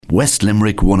West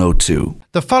Limerick 102.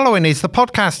 The following is the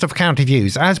podcast of County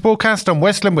Views, as broadcast on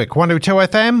West Limerick 102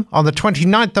 FM on the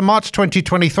 29th of March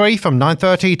 2023 from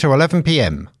 9:30 to 11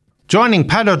 p.m. Joining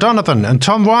Pat O'Donovan and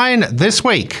Tom Ryan this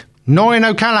week, Noreen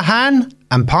O'Callaghan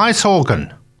and Pius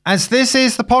Horgan. As this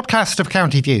is the podcast of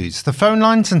County Views, the phone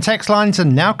lines and text lines are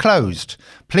now closed.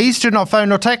 Please do not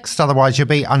phone or text, otherwise you'll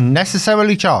be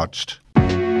unnecessarily charged.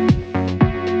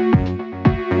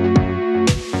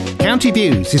 County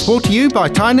Views is brought to you by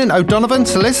Tynan O'Donovan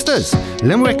Solicitors,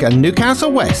 Limerick and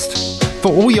Newcastle West.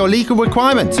 For all your legal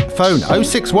requirements, phone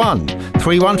 061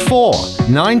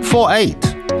 314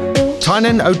 948.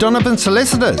 Tynan O'Donovan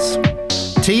Solicitors,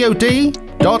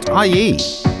 tod.ie.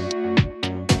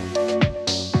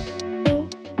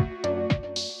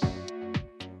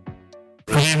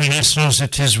 Good evening, listeners.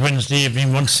 It is Wednesday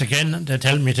evening once again. They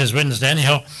tell me it is Wednesday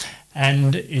anyhow.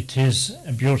 And it is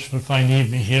a beautiful fine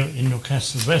evening here in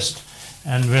Newcastle West.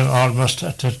 And we're almost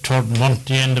at the third month,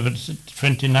 the end of it,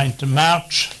 29th of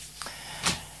March.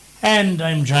 And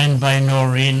I'm joined by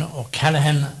Noreen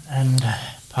O'Callaghan and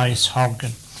Pius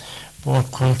Horgan, both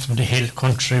come from the hill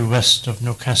country west of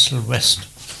Newcastle West,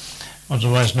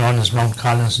 otherwise known as Mount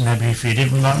Collins and Abbeyfield.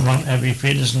 Even Mount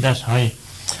Abbeyfield isn't that high,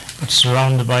 but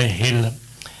surrounded by a hill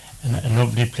and a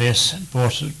lovely place.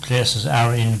 Both places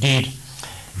are indeed.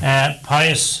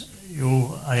 Pius,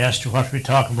 I asked you what we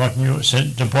talk about, and you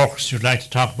said the Burkes. You'd like to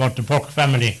talk about the Burke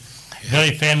family. Yeah.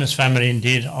 Very famous family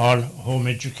indeed, all home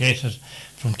educated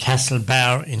from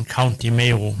Castlebar in County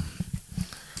Mayo.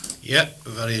 Yeah, a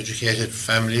very educated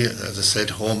family, as I said,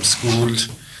 homeschooled,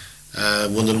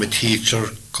 one of them a teacher,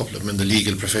 a couple of them in the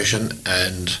legal profession,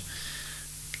 and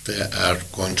they are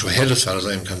going through hell as far as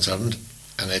I'm concerned.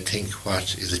 And I think,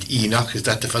 what is it, Enoch, is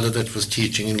that the fellow that was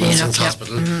teaching in Wilson's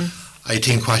Hospital? Mm-hmm. I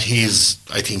think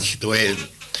the way,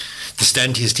 the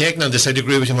stand he's taken on this, I'd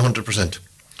agree with him 100%.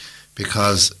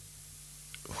 Because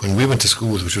when we went to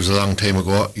school, which was a long time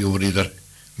ago, you were either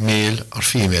male or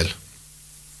female.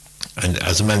 And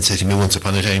as a man said to me once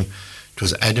upon a time, it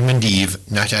was Adam and Eve,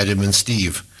 not Adam and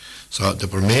Steve. So they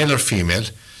were male or female.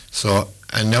 So,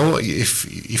 and now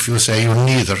if you say you're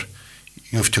neither,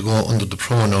 you have to go under the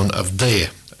pronoun of they.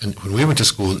 And when we went to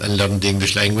school and learned the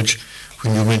English language,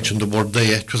 when you mentioned the word they,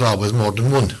 it was always more than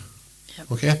one.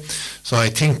 Yep. Okay? So I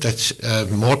think that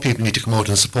more people need to come out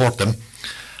and support them.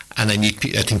 And I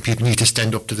think people need to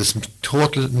stand up to this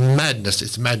total madness.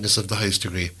 It's madness of the highest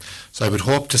degree. So I would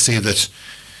hope to see that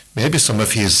maybe some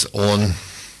of his own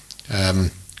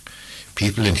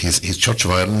people in his Church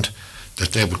of Ireland,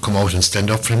 that they would come out and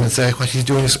stand up for him and say what he's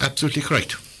doing is absolutely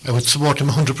correct. I would support him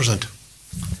 100%.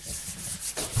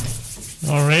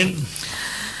 Noreen?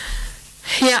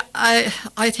 Yeah,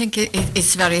 I think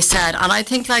it's very sad. And I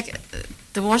think, like,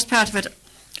 the worst part of it,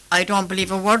 I don't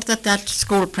believe a word that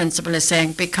school principal is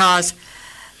saying, because...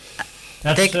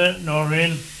 That's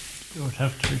Noreen. You would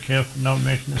have to be careful now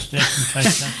making a statement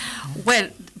like that. Well,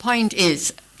 the point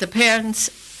is, the parents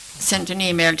sent an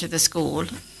email to the school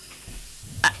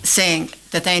saying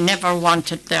that they never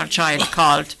wanted their child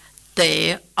called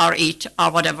they or it or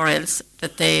whatever else,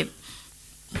 that they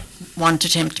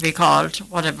wanted him to be called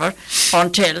whatever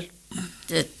until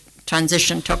the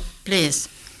transition took place.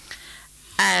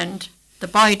 And the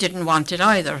boy didn't want it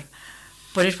either,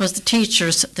 but it was the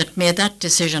teachers that made that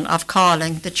decision of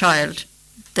calling the child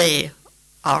they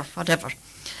or whatever.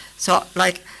 So,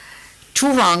 like,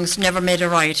 two wrongs never made a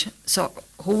right. So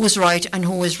who was right and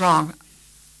who was wrong,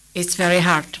 it's very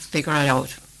hard to figure it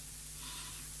out.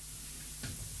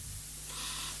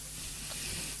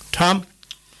 Tom?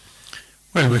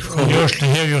 Well, we usually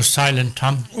hear you silent,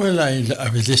 Tom. Well, I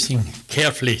was listening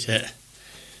carefully to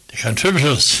the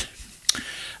contributors.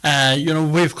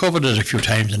 We've covered it a few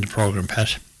times in the programme,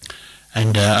 Pat,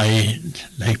 and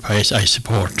like Pius, I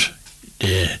support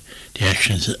the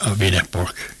actions of Enoch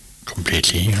Burke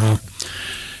completely.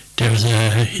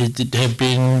 They've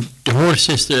been the whole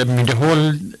system. I mean, the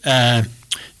whole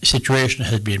situation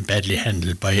has been badly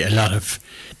handled by a lot of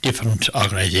different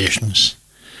organisations.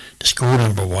 The school,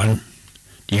 number one,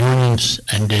 the unions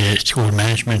and the school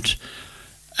management,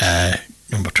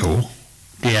 number two.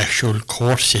 The actual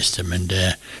court system and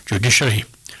the judiciary,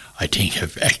 I think,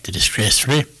 have acted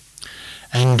disgracefully.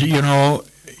 And,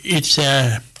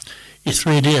 it's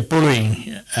really a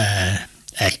bullying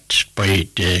act by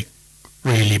the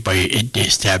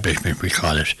establishment, we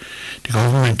call it. The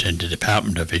government and the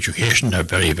Department of Education are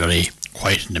very, very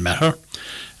quiet in the matter.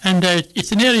 And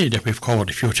it's an area that we've covered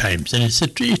a few times, and it's a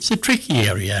tricky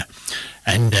area.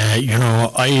 And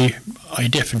I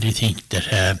definitely think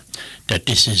that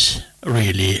this is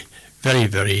really very,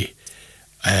 very,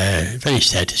 very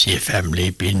sad to see a family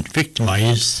being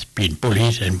victimised, being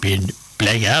bullied, and being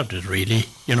blackguarded, really,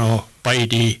 by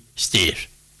the state.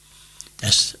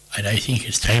 And I think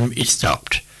it's time it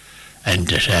stopped, and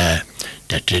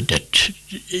that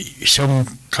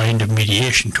some kind of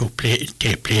mediation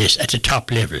take place at the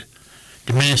top level.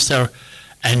 The minister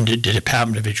and the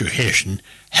Department of Education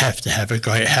have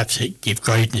to give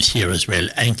guidance here as well,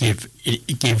 and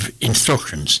give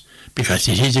instructions, because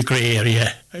it is a grey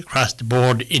area across the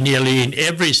board nearly in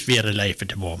every sphere of life at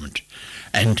the moment.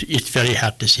 And it's very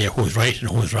hard to say who's right and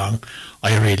who's wrong.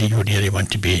 I really nearly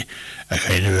want to be a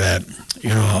kind of,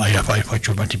 I what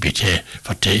you want to be to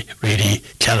really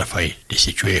clarify the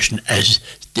situation as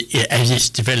it's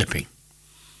developing.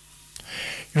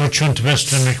 You're tuned to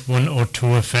West Limerick 102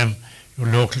 FM, your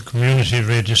local community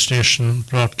radio station,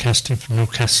 broadcasting from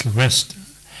Newcastle West,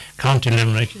 County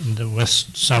Limerick in the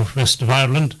southwest of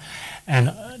Ireland.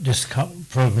 And this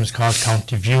programme is called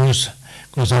County Views.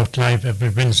 Goes out live every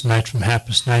Wednesday night from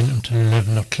 9:30 until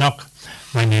 11 o'clock.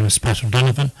 My name is Pat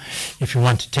O'Donovan. If you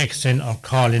want to text in or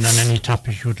call in on any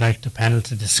topic you would like the panel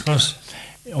to discuss,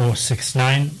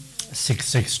 069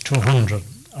 66 200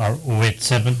 or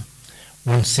 087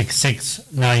 166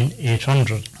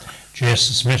 9800.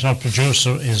 Jason Smith, our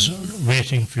producer, is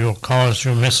waiting for your calls,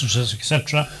 your messages,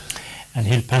 etc., and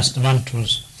he'll pass them on to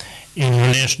us. In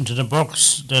relation to the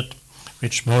books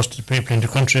which most of the people in the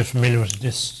country are familiar with,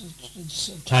 this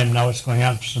time now, it's going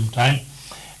on for some time,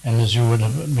 and as you would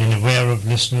have been aware of,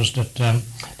 listeners, that the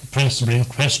principal in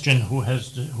question who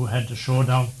had the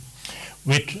showdown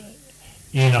with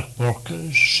Enoch Burke,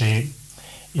 she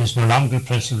is no longer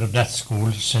principal of that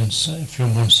school since a few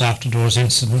months after those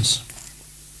incidents.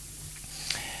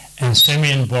 And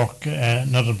Simeon Burke,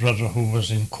 another brother who was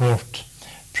in court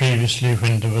previously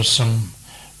when there was some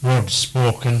words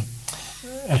spoken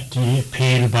at the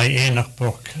appeal by Enoch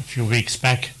Burke a few weeks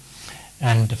back,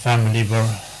 and the family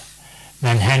were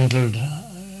manhandled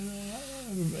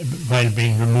while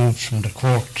being removed from the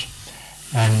court,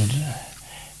 and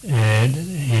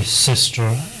his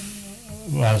sister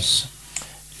was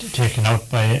taken out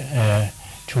by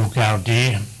two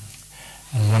Gardaí,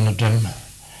 and one of them,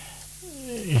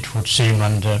 it would seem,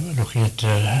 on looking at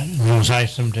the news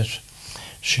item, that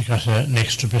she got an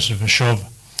extra bit of a shove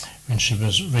when she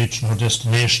was reaching her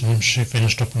destination. She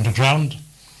finished up on the ground,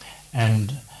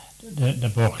 and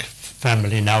the Burke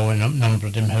family now, a number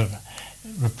of them, have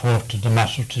reported the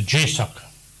matter to GSOC,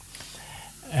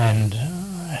 and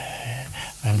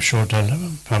I'm sure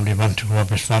they'll probably want to go a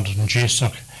bit further than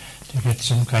GSOC to get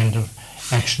some kind of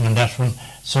action on that one.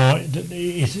 So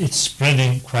it's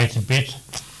spreading quite a bit,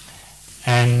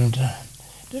 and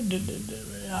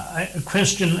a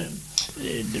question.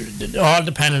 All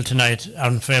the panel tonight are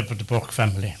in favour of the Burke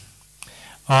family.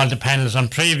 All the panels on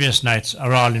previous nights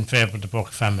are all in favour of the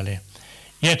Burke family.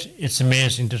 Yet it's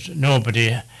amazing that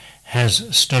nobody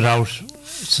has stood out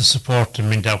to support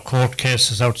them in their court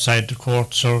cases outside the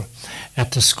courts or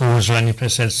at the schools or any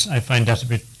place else. I find that a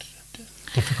bit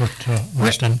difficult to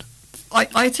understand.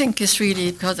 I think it's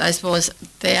really because I suppose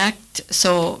they act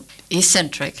so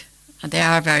eccentric, and they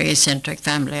are a very eccentric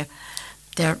family.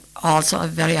 They're also a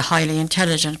very highly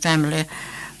intelligent family,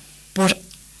 but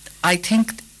I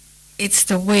think it's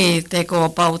the way they go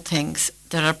about things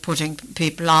that are putting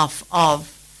people off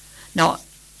of. Now,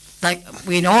 like,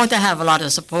 we know they have a lot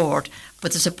of support,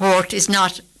 but the support is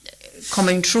not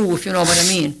coming true, if you know what I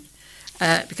mean.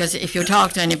 Because if you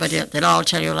talk to anybody, they'll all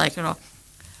tell you,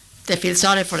 they feel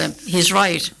sorry for them. He's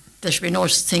right. There should be no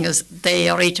such thing as they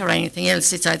or it or anything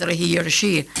else. It's either a he or a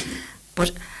she.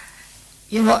 But,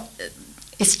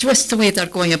 it's just the way they're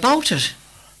going about it.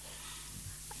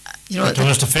 There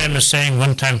was the famous saying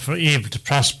one time, for evil to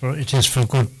prosper, it is for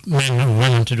good men who are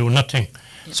willing to do nothing.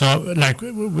 Yeah. So,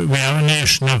 we are a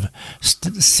nation of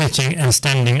sitting and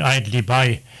standing idly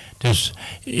by.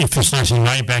 If it's not in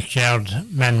my backyard,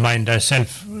 man mind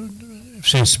thyself,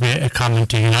 seems to be a common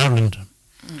thing in Ireland.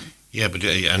 Yeah, but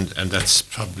and that's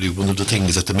probably one of the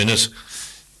things at the minute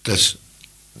that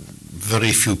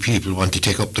very few people want to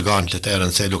take up the gauntlet there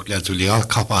and say, look, lads, will you all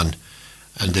cop on?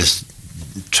 And this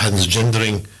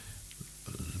transgendering,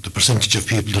 the percentage of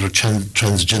people that are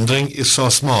transgendering is so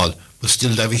small, but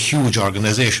still they have a huge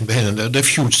organisation behind them. They have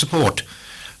huge support.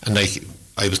 And I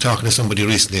was talking to somebody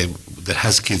recently that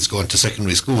has kids going to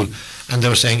secondary school, and they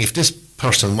were saying, if this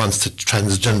person wants to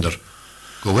transgender,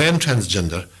 go away and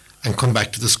transgender and come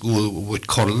back to the school with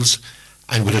curls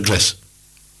and with a dress.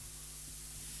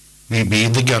 Maybe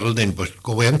the girl then, but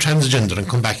go away and transgender and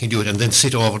come back and do it, and then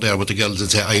sit over there with the girls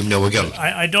and say, I'm now a girl.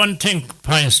 I don't think,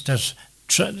 Prince, that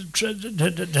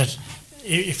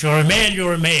if you're a male,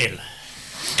 you're a male.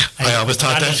 I always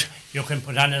thought that. You can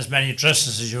put on as many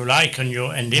dresses as you like and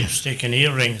lipstick and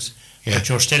earrings, but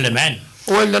you're still a man.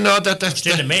 Well, no, that's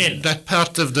Still a male. That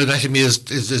part of the anatomy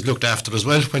is looked after as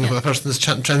well. When a person is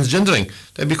transgendering,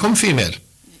 they become female.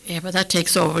 Yeah, but that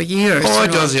takes over years. Oh, you it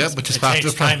know. does, yeah, but it's It part takes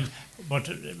of the plan. time, but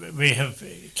we have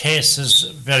cases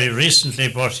very recently,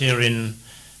 both here in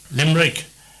Limerick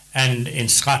and in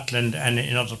Scotland and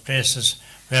in other places,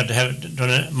 where they have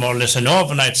done more or less an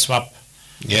overnight swap.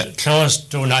 Yeah. Clothes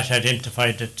do not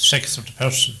identify the sex of the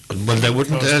person. Well, they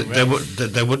wouldn't. Clothes do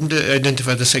They wouldn't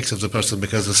identify the sex of the person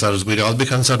because, as far as we'd all be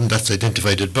concerned, that's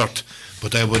identified at birth.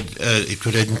 But they would. It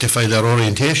could identify their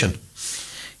orientation.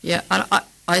 Yeah, and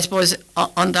I suppose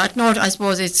on that note, I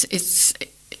suppose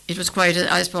it was quite.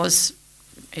 I suppose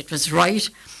it was right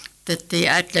that the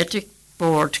athletic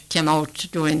board came out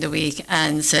during the week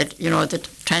and said, you know, that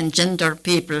transgender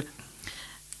people,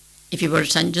 if you were a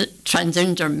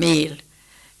transgender male,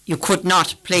 you could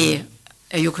not play,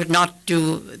 you could not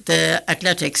do the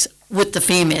athletics with the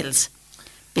females,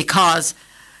 because,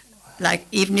 like,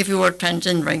 even if you were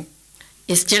transgendering,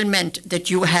 it still meant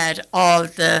that you had all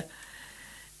the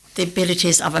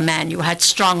abilities of a man. You had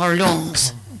stronger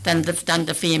lungs than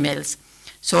the females,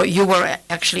 so you were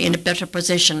actually in a better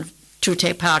position to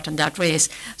take part in that race.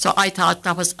 So I thought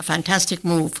that was a fantastic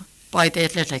move by the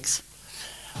athletics.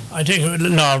 I think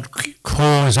Lord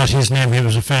Coe, is that his name? He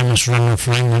was a famous runner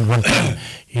for England one time.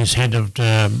 He's head of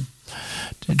the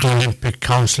Olympic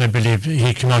Council, I believe.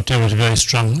 He came out there with a very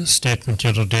strong statement the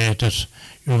other day that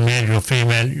you're male, you're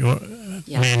female,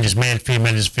 male is male,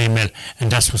 female is female, and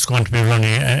that's what's going to be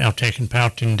running or taking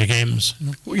part in the games. You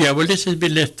know? Yeah, well, this has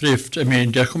been left drift. I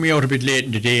mean, they're coming out a bit late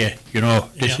in the day, you know.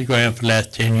 This is going on for the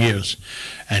last 10 years.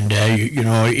 And, you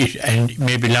know, and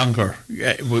maybe longer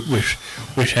with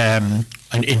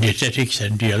and in the athletics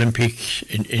and the Olympics,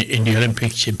 in the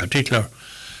Olympics in particular,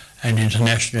 and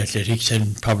international athletics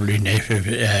and probably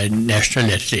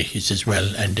national athletics as well.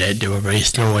 And they were very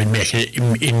slow in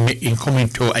making in coming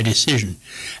to a decision.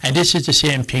 And this is the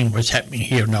same thing what's happening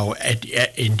here now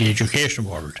in the education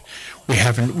world.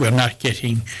 We're not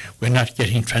getting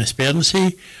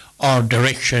transparency or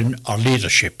direction or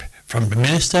leadership from the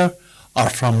minister or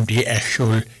from the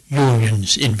actual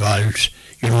unions involved,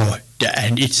 you know.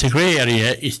 And it's a grey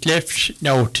area. It's left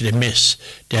now to the mess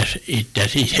that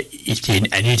it's in,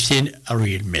 and it's in a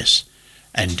real mess.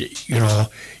 And, you know,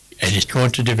 and it's going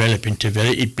to develop into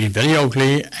it'd be very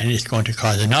ugly, and it's going to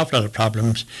cause an awful lot of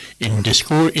problems in the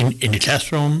school, in the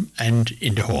classroom, and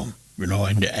in the home, you know.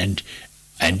 And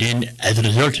then as a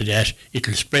result of that,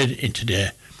 it'll spread into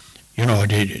the, you know,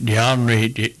 the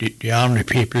ordinary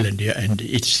people, and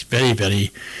it's very,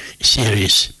 very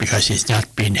serious because it's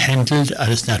not being handled, or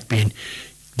it's not being.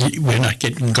 We're not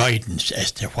getting guidance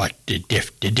as to what the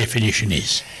definition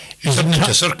is. It's up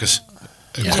to circus,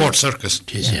 court circus.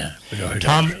 It is, yeah.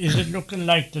 Tom, is it looking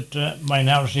like that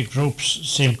minority groups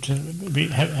seem to be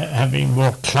having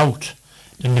more clout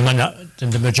than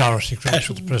the majority groups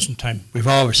at the present time? We've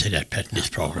always said that, Pat, in this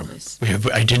programme. We have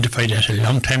identified that a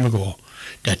long time ago,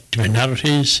 that the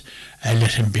minorities,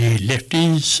 let them be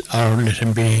lefties, or let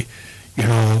them be, you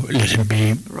know,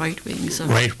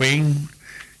 right wing,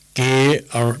 gay,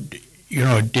 or, you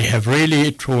know, they have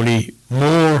really, truly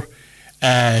more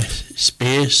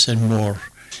space and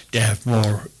they have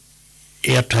more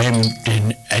airtime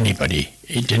than anybody,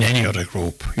 than any other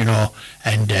group, you know,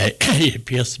 and it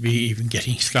appears to be even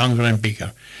getting stronger and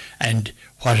bigger. And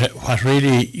what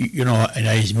really, you know,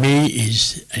 annoys me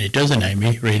is, and it does annoy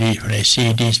me really, when I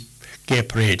see these gay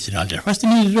parades and all that. What's the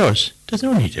need of those? There's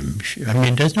no need of them. I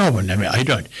mean, there's no one. I mean,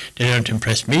 they don't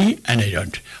impress me, and I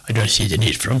don't see the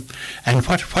need for them. And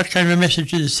what kind of a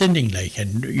message is it sending, like?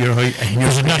 And, you know,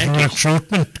 is it not a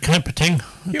recruitment type of thing?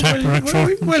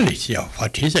 Well, it's, yeah,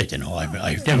 what is it? I don't know.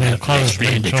 I've never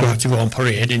explained that you have to go on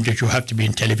parade and that you have to be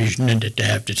in television and that they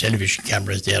have the television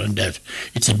cameras there and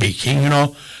it's a big thing, you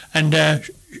know. And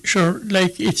sure,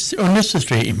 like, it's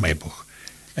unnecessary in my book.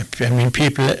 I mean,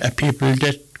 people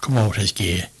that come out as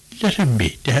gay, let them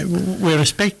be. We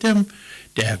respect them.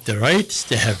 They have the rights.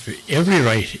 They have every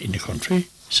right in the country.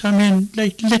 So I mean,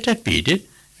 like, let that be it.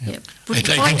 Yeah. But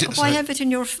why have it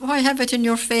in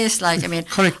your face? Like, I mean,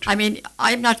 correct. I mean,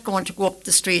 I'm not going to go up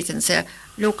the street and say,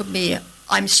 "Look at me,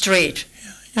 I'm straight."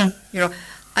 Yeah. You know,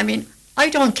 I mean, I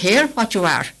don't care what you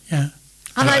are. Yeah.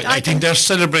 And I think they're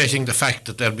celebrating the fact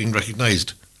that they're being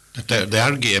recognised. That they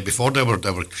are gay. Before they were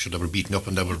beaten up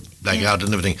and they were blackguarded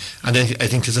and everything. And I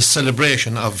think there's a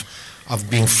celebration of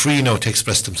being free now to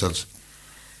express themselves.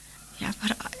 Yeah,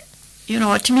 but you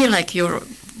know, to me, like, you're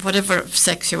whatever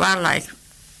sex you are, like,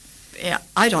 yeah,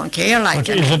 I don't care. Like, but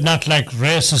is it not like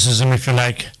racism, if you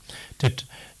like, that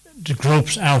the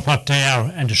groups are what they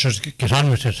are and they should get on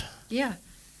with it? Yeah.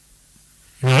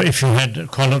 You know, if you had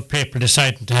coloured people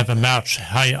deciding to have a march,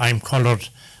 hi, I'm coloured,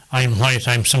 I'm white,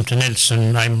 I'm something else,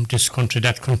 and I'm this country,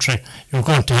 that country, you're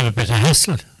going to have a bit of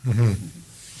hassle.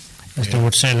 As they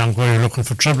would say, along where you're looking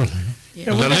for trouble.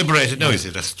 Well, they're liberated now, you see.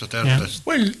 That's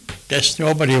Well, that's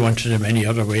nobody wanted them any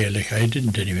other way. Like I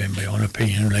didn't anyway, in my own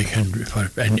opinion. Like, and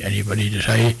for anybody that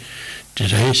I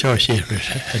associate with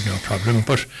had no problem.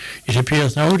 But it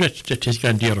appears now that it's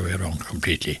gone the other way around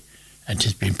completely, and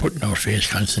it's been put in our face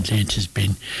constantly. And it's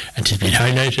been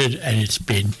highlighted, and it's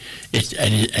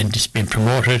been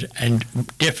promoted, and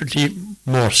definitely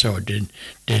more so than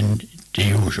the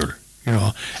usual. You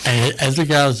know, and as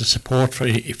regards the support for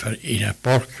Ina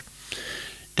Burke,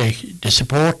 the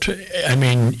support, I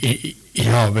mean, it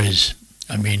always,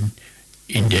 I mean,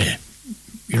 in the,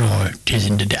 you know, it is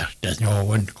in the dark. There's no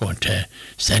one going to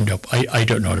stand up. I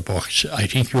don't know the Burkes. I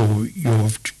think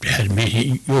you've had a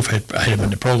meeting, you've had them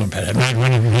in the programme. I had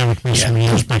one of them here with me some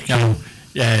years back now.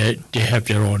 They have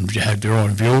their own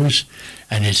views,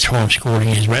 and it's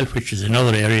homeschooling as well, which is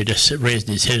another area that's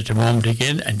raising its head at the moment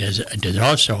again. And there's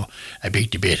also a big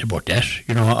debate about that.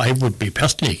 You know, I would be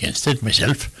personally against it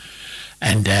myself,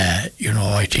 and you know,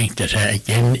 I think that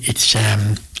again, it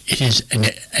is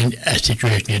a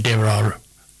situation that they were all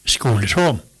schooled at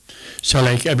home. So,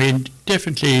 like, I mean,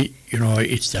 definitely, you know,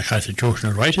 it's their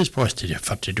constitutional right, I suppose, to live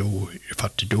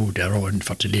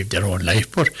their own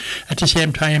life. But at the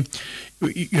same time,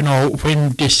 you know, when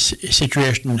this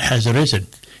situation has arisen,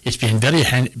 it's been very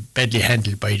badly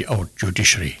handled by our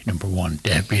judiciary. Number one,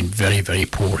 they have been very, very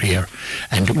poor here,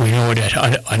 and we know that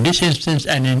on this instance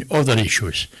and in other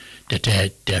issues, that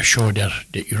they show their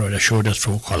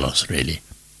true colours, really.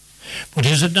 But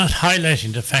is it not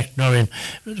highlighting the fact now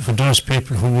for those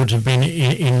people who would have been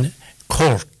in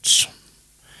courts,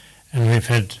 and we've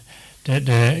had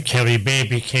the Kerry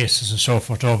baby cases and so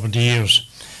forth over the years,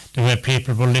 where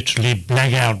people were literally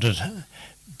blackguarded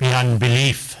beyond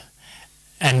belief,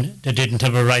 and they didn't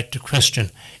have a right to question.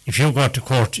 If you go to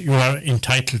court, you are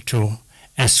entitled to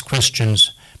ask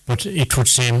questions, but it would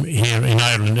seem here in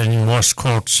Ireland and in most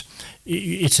courts,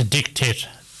 it's a diktat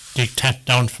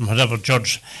down from whatever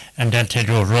judge, and they'll tell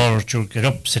you, Robert, you get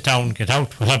up, sit down, get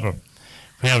out, whatever.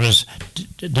 Whereas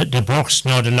the Burkes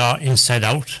know the law inside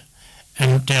out,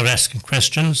 and they're asking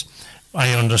questions.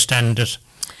 I understand that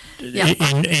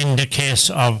in the case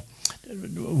of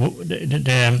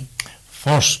the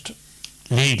first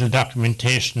legal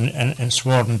documentation and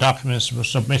sworn documents were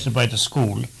submitted by the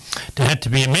school, they had to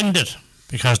be amended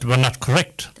because they were not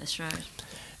correct. That's right.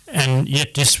 And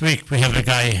yet this week we have a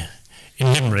guy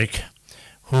in Limerick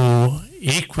who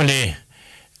equally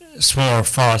swore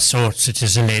false oaths, it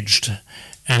is alleged,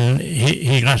 and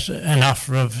he got an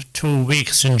offer of 2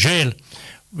 weeks in jail.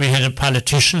 We had a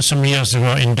politician some years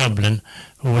ago in Dublin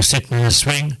who was sitting in a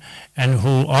swing and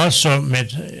who also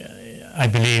made, I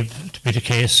believe to be the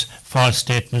case, false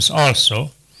statements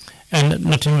also, and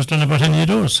nothing was done about any of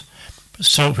those.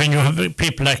 So when you have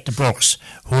people like the Burkes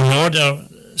who know their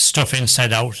stuff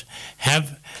inside out,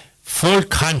 have full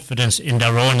confidence in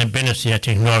their own ability, I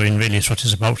think Noreen really is what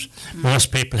it's about.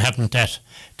 Most people haven't that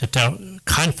they're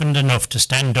confident enough to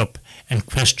stand up and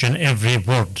question every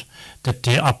word that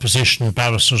the opposition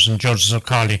barristers and judges are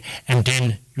calling, and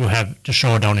then you have the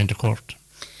showdown in the court,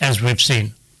 as we've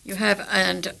seen. You have,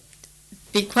 and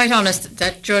be quite honest,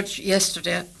 that judge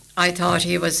yesterday, I thought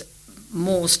he was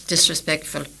most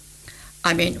disrespectful.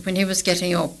 I mean, when he was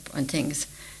getting up and things,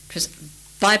 it was,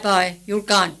 bye-bye, you're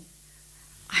gone.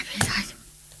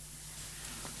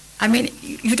 I mean,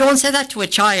 you don't say that to a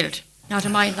child, not a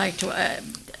mind like to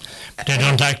they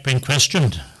don't like being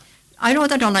questioned. I know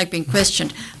they don't like being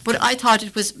questioned, but I thought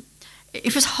it was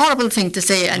a horrible thing to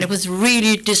say, and it was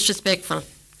really disrespectful.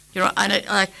 You know, and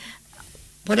I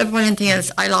whatever anything else,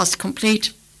 I lost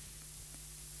complete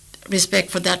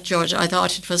respect for that judge. I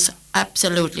thought it was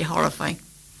absolutely horrifying.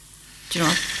 Do you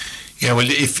know? Yeah, well,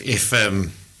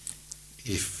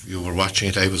 if you were watching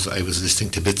it, I was listening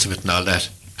to bits of it and all that,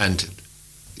 and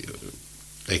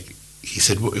like he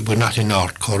said, we're not in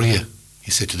North Korea. He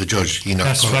said to the judge,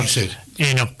 That's what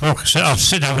Enoch Burke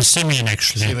said. That was Simeon,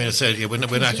 actually. Simeon said, we're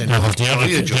not in North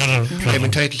Korea, Judge. I'm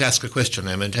entitled to ask a question,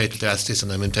 I'm entitled to ask this,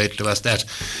 and I'm entitled to ask that.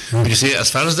 But you see,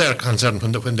 as far as they're concerned,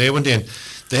 when they went in,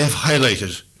 they have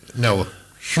highlighted now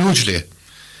hugely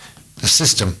the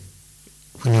system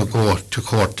when you go to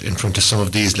court in front of some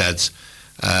of these lads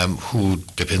who,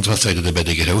 depends what side of the bed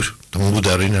they get out, the mood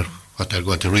they're in, or what they're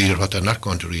going to read or what they're not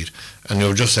going to read. And you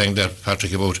were just saying there,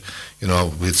 Patrick, about, we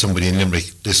had somebody in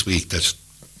Limerick this week that,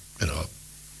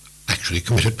 actually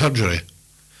committed perjury.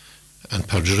 And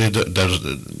perjury,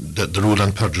 the rule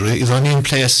on perjury is only in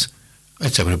place,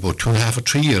 I'd say, for about 2.5 or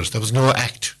 3 years. There was no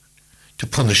act to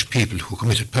punish people who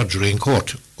committed perjury in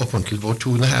court up until about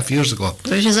 2.5 years ago.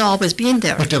 But it has always been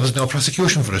there. But there was no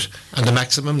prosecution for it. And the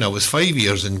maximum now is 5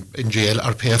 years in jail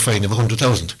or pay a fine of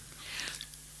 100,000.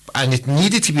 And it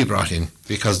needed to be brought in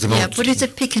because the Yeah, but is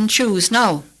it pick and choose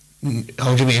now?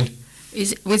 How do you mean?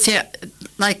 It's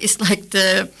like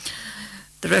the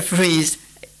referees.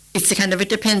 It's the kind of, it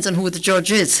depends on who the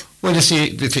judge is. Well, you see,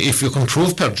 if you can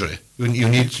prove perjury, you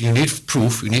need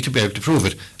proof. You need to be able to prove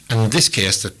it. And in this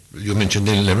case that you mentioned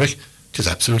in Limerick, it is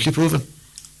absolutely proven.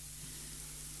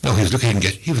 Now he was looking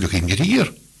to get a year.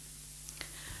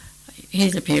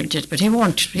 He's appealed it, but he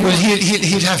won't.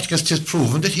 He'd have to get it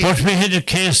proven that he. But we had a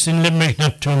case in Limerick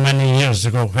not too many years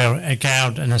ago where a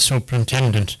guard and a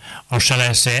superintendent, or shall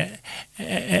I say,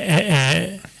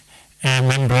 a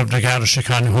member of the Garda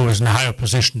Síochána who was in a higher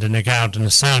position than a guard and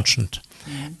a sergeant,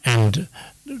 and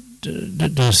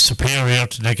the superior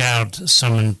to the guard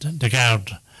summoned the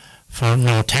guard for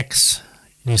no tax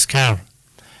in his car.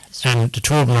 And the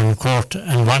two of them were in court,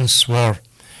 and one swore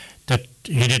that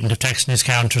he didn't have tax in his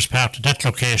car and it was part of that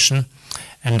location,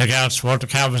 and the guard swore the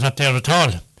car was not there at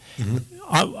all.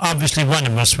 Obviously one of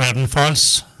them was swearing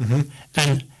false,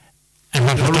 and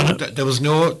there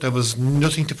was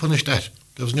nothing to punish that.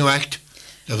 There was no act.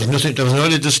 There was nothing. There was no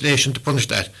legislation to punish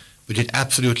that. But it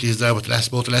absolutely is there. With the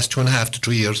last 2.5 to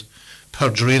 3 years,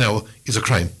 perjury now is a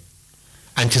crime,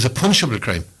 and it is a punishable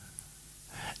crime.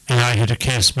 And I had a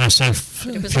case myself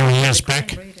a few years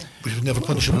back. But it was never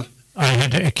punishable. I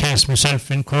had a case myself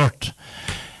in court,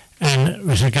 and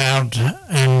with a guard,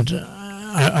 and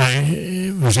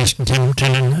I was listening to him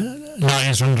telling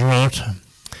lies on the road,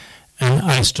 and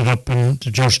I stood up and the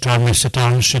judge told me to sit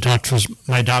down. She thought it was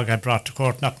my dog I brought to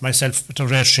court, not myself, but the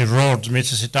rate she roared me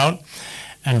to sit down,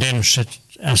 and then she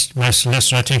asked my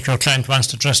solicitor, I think your client wants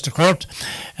to address the court,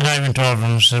 and I went over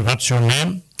and said, what's your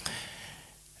name?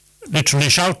 Literally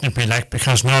shouting at me, like,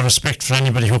 because no respect for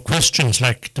anybody who questions,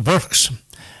 like the Burkes.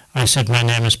 I said, my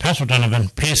name is Pat O'Donovan,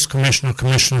 Peace Commissioner,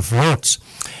 Commissioner for Roads.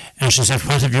 And she said,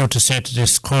 what have you to say to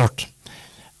this court?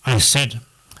 I said,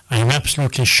 I am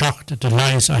absolutely shocked at the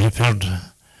lies I have heard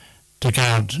the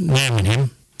guard naming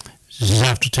him. This is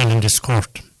after telling this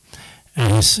court.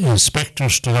 And his inspector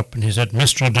stood up and he said,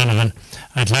 Mr. O'Donovan,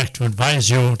 I'd like to advise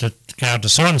you that Garda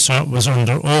so-and-so was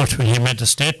under oath when he made the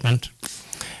statement.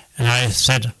 And I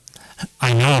said,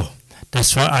 I know,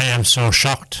 that's why I am so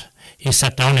shocked. He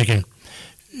sat down again.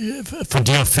 For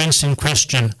the offence in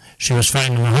question, she was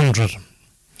fined him 100.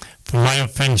 For my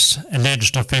offence,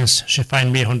 alleged offence, she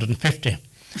fined me 150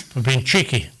 for being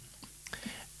cheeky.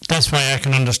 That's why I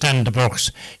can understand the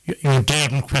Burkes. You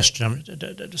daren't question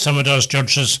them. Some of those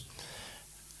judges,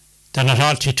 they're not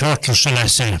all teetotalers, shall I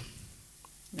say.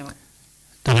 No.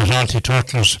 They're not all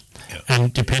teetotalers. Yeah.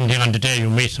 And depending on the day you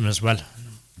meet them as well.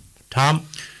 Tom?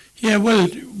 Yeah, well,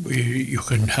 you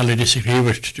can hardly disagree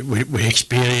with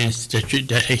experience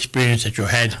that experience that you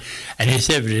had, and it's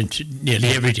evident nearly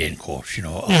every day in court,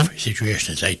 of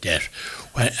situations like that,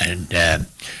 and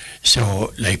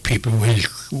so like people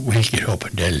will get up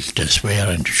and they'll swear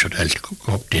and they'll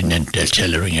go up in and they'll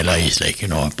tell a ring of lies,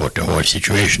 about the whole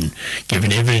situation,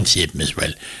 giving evidence to them as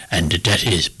well, and that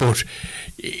is, but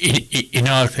in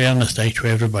all fairness, like to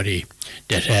everybody,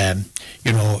 that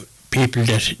people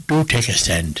that do take a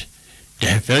stand, they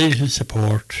have very little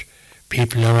support.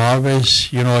 People are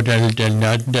always, they'll nod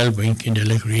and they'll wink and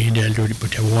they'll agree and they'll do it, but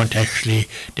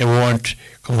they won't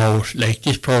come out. Like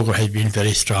this programme has been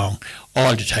very strong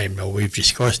all the time now. We've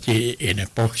discussed it in a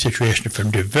Burke situation from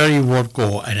the very word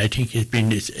go, and I think it's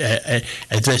been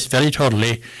addressed very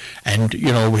thoroughly. And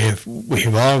we have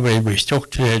always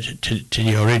stuck to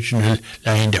the original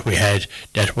line that we had,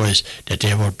 that was that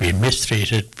they were being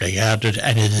mistreated, regarded,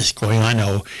 and as it's going on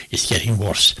now, it's getting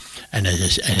worse. And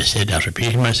as I said, I'm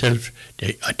repeating myself,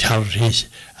 the authorities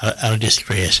are a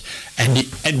disgrace.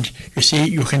 And you see,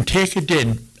 you can take it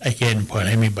in, again, what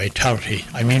I mean by authority,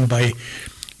 I mean by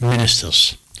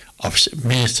ministers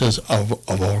of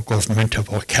our government, of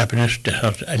our cabinet, that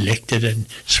are elected and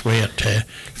swear to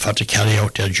carry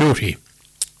out their duty.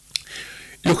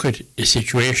 Look at the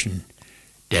situation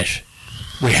that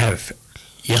we have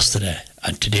yesterday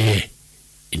and today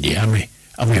in the army,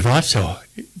 and we've also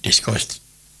discussed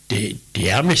the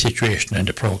army situation and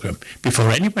the programme before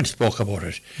anyone spoke about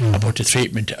it, about the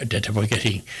treatment that they were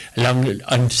getting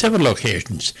on several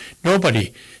occasions.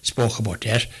 Nobody spoke about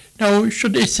that. Now, it's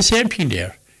the same thing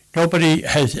there. Nobody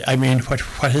has,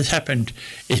 what has happened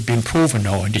is being proven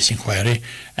now in this inquiry,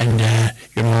 and,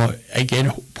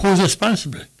 again, who's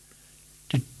responsible?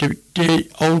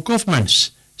 Our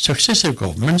governments, successive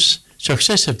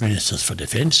ministers for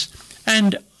defence,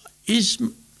 and is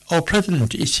our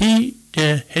president, is he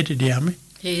the head of the army?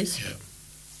 He is. Yeah.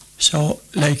 So,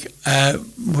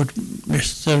 would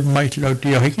Mr. Michael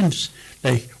O'Higgins,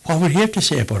 what would he have to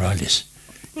say about all this?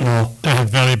 They had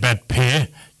very bad pay.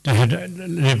 They had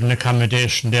living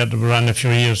accommodation there. They were on a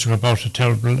few years ago about a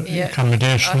terrible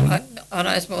accommodation. And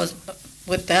I suppose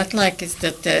with that, is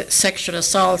that the sexual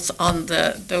assaults on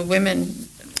the women,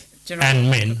 and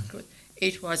men.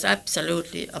 It was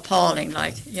absolutely appalling,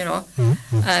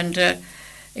 and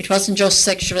it wasn't just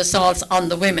sexual assaults on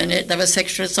the women, there was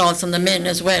sexual assaults on the men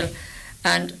as well.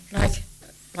 And like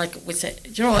we say,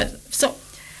 so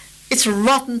it's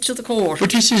rotten to the core.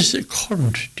 But this is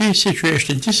current, this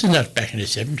situation. This is not back in the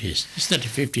 70s. This is not the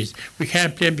 50s. We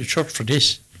can't blame the church for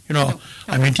this. No.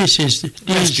 I mean, this is...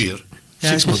 Last year.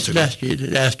 6 months ago. Last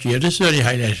year. This is only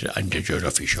highlighted on the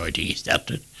Geography show. I think it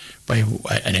started by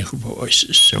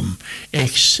some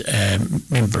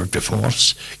ex-member of the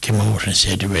force came over and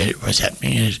said the way it was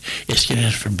happening, and it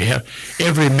escalated from there.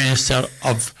 Every minister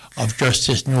of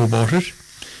justice knew about it.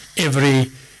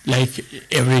 Every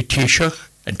Taoiseach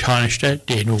and Taoiseach,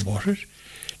 they know about it.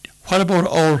 What about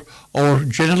our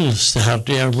generals that are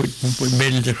there with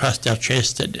medals across their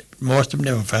chest, and most of them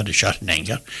never had a shot in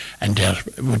anger, and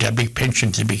with their big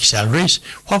pensions and big salaries?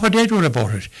 What were they doing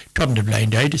about it? Turning the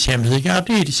blind eye, the same as the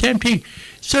Gardaí, the same thing.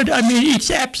 So, I mean, it's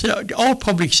absolute, all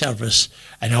public service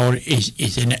and all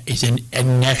is a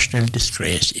national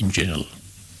disgrace in general.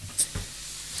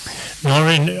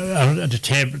 Maureen, at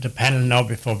the panel now,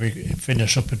 before we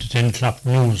finish up at the 10 o'clock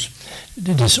news,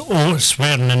 this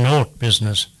swearing an oath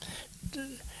business,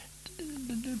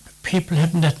 people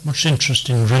haven't that much interest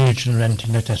in religion or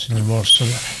anything like that anymore. So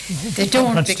they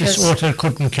don't, because this oath, I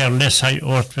couldn't care less. I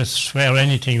oath to swear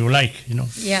anything you like,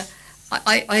 Yeah,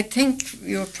 I think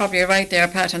you're probably right there,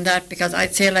 Pat, on that, because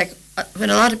I'd say when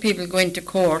a lot of people go into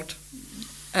court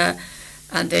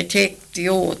and they take the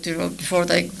oath, before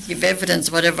they give evidence,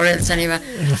 whatever else, anyway.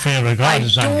 The fear of God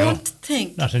is on you. I don't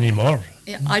think... Not anymore.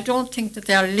 Yeah, I don't think that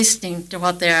they are listening to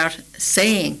what they are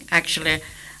saying, actually,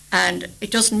 and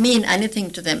it doesn't mean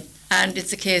anything to them. And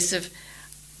it's a case of,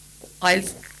 I'll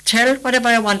tell whatever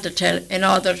I want to tell in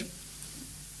order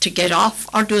to get off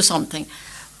or do something.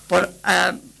 But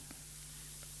I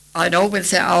know we'll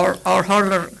say our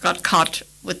hurler got caught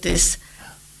with this,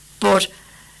 but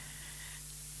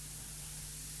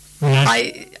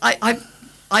I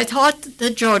thought the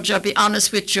judge, I'll be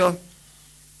honest with you,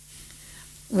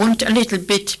 went a little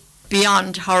bit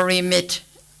beyond her remit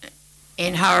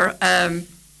in her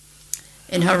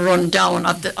rundown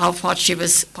of what she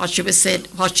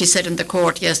said in the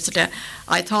court yesterday.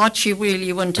 I thought she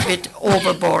really went a bit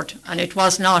overboard, and it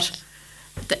wasn't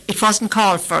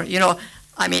called for.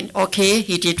 I mean, okay,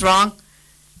 he did wrong.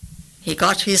 He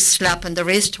got his slap in the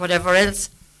wrist, whatever else.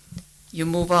 You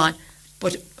move on.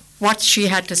 But what she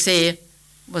had to say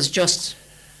was just...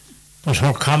 But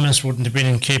her comments wouldn't have been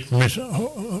in keeping with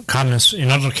comments in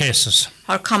other cases.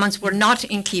 Her comments were not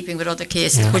in keeping with other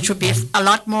cases, which would be a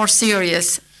lot more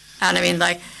serious. And I mean,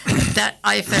 that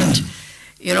I felt,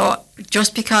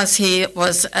 just because he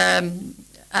was a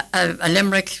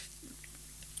Limerick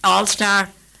all-star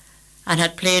and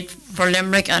had played for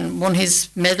Limerick and won his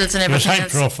medals and everything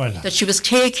else, profile. that she was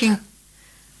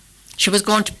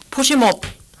going to put him up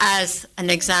as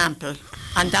an example.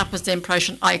 And that was the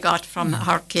impression I got from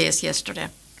her case yesterday.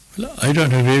 Well, I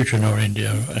don't agree with you, Noreen,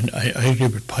 and I agree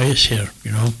with Pius here,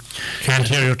 Can't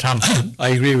hear you, Tom.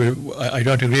 I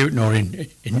don't agree with Noreen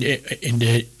in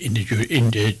the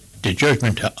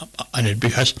judgment on it,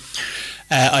 because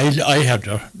I heard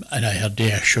her, and I heard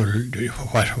the actual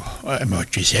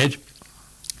what she said.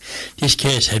 This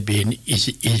case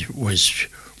was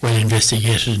well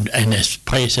investigated, and as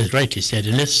Pius has rightly said,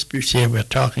 and let's say we're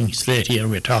talking straight here,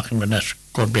 we're not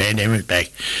going behind Emma's back,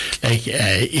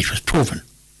 it was proven,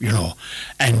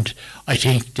 and I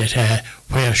think that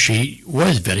where she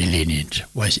was very lenient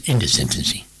was in the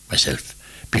sentencing myself,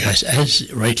 because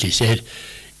as rightly said,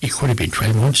 it could have been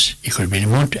 12 months, it could have been a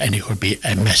month, and it could be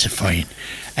a massive fine.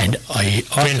 And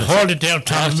we'll hold it there,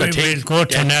 Tom. We'll go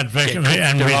to that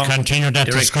and we'll continue that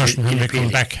discussion when we come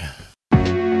back.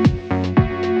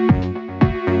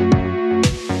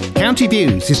 County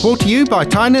Views is brought to you by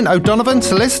Tynan O'Donovan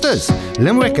Solicitors,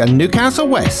 Limerick and Newcastle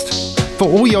West. For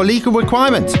all your legal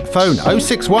requirements, phone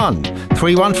 061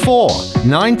 314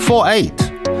 948.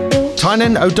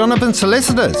 Tynan O'Donovan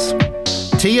Solicitors,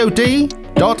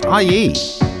 tod.ie.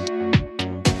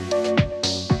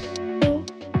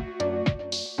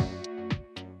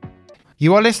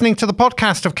 You are listening to the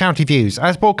podcast of County Views,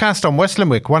 as broadcast on West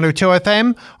Limerick 102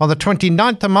 FM on the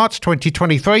 29th of March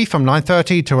 2023 from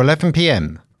 9:30 to 11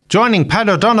 p.m. Joining Pat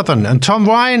O'Donovan and Tom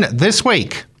Ryan this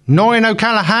week, Noreen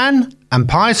O'Callaghan and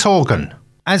Pius Horgan.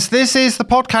 As this is the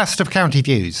podcast of County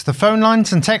Views, the phone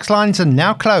lines and text lines are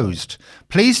now closed.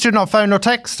 Please do not phone or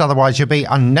text, otherwise you'll be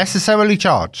unnecessarily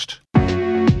charged.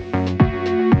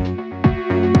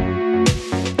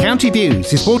 County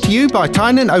Views is brought to you by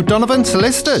Tynan O'Donovan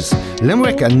Solicitors,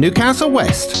 Limerick and Newcastle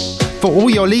West. For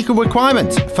all your legal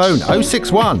requirements, phone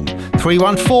 061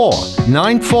 314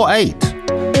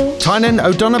 948. Tynan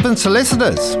O'Donovan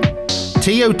Solicitors,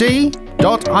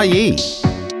 tod.ie.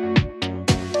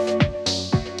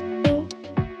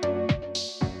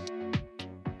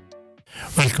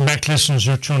 Welcome back, listeners.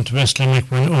 You're tuned to West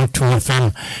Limerick 102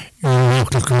 FM, your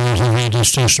local community radio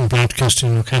station broadcasting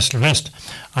in Newcastle West.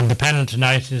 On the panel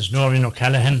tonight is Noreen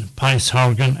O'Callaghan, Pies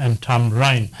Horgan and Tom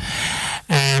Ryan.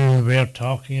 And we're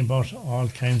talking about all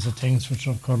kinds of things which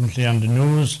are currently on the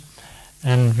news.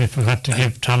 And we forgot to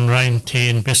give Tom Ryan tea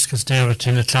and biscuits there at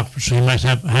 10 o'clock, which we might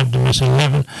have them at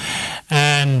 11.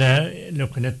 And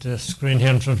looking at the screen here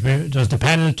in front of me, does the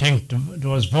panel think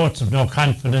those votes of no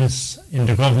confidence in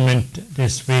the government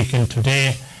this week and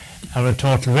today are a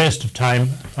total waste of time?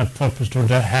 What purpose do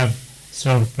they have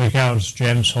Sir Brigars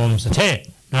James Holmes a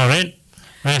tea? Noreen,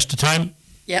 waste of time?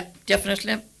 Yeah,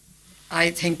 definitely. I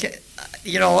think,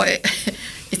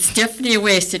 it's definitely a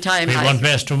waste of time. We won't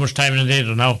waste too much time in it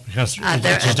either now, because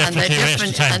it's definitely a waste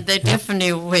of time. And they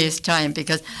definitely waste time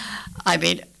because,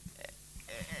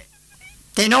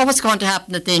 they know what's going to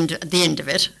happen at the end of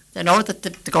it. They know that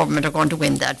the government are going to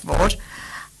win that vote.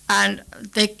 And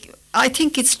I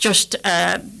think it's just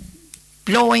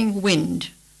blowing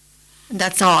wind. And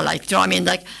that's all.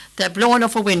 They're blowing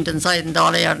off a wind inside in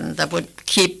Dáil Éireann that would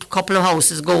keep a couple of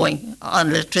houses going on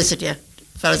electricity, as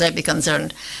far as I'd be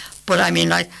concerned. But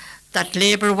that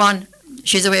Labour one,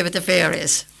 she's away with the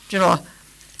fairies.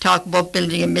 Talk about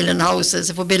building 1 million houses.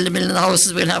 If we build 1 million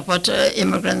houses, we'll have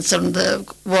immigrants from the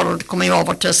world coming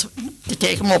over to us to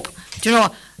take them up.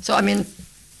 So come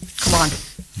on.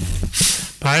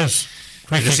 Pies,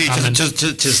 you see,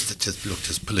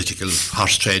 it's political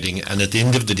horse trading, and at the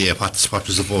end of the day, what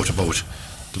was the vote about?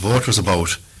 The vote was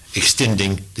about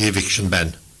extending the eviction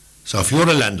ban. So if you're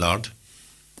a landlord,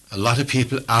 a lot of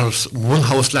people are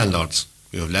one-house landlords.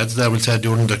 We have lads there will say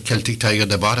during the Celtic Tiger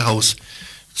they bought a house.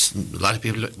 A lot of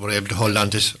people were able to hold on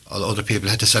to it. Other people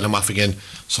had to sell them off again.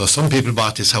 So some people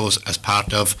bought this house as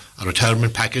part of a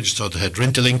retirement package, so they had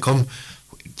rental income.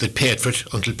 They paid for it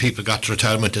until people got to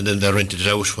retirement, and then they rented it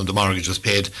out when the mortgage was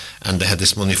paid, and they had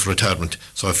this money for retirement.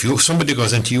 So if somebody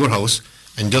goes into your house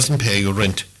and doesn't pay your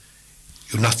rent,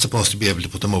 you're not supposed to be able to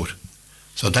put them out.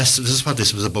 So this is what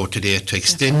this was about today, to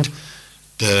extend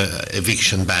the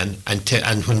eviction ban,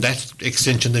 and when that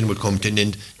extension then would come to an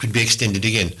end, it would be extended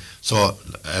again. So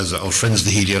as our friends the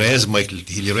Healy-Raes, Michael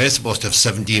Healy-Raes is supposed to have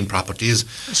 17 properties.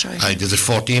 That's right. There's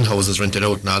 14 houses rented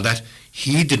out and all that.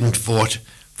 He didn't vote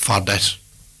for that,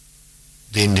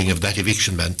 the ending of that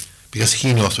eviction ban, because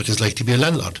he knows what it's like to be a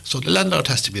landlord. So the landlord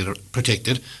has to be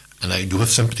protected, and I do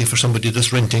have sympathy for somebody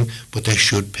that's renting, but they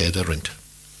should pay their rent.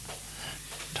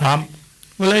 Tom?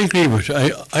 Well, I agree with you.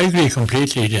 I agree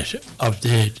completely that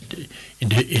in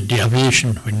the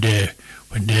aviation when they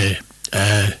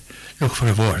look for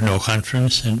a vote of no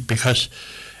confidence, and because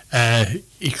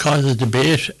it causes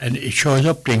debate and it shows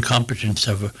up the incompetence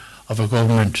of a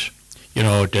government, that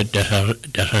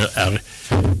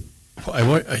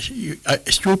are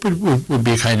stupid would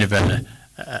be kind of a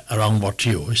wrong word to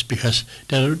use, because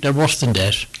they're worse than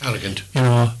that. Arrogant.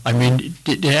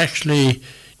 They actually.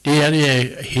 The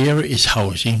area here is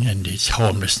housing and it's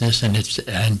homelessness,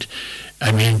 the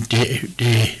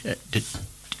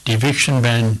eviction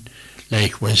ban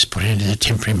was put in as a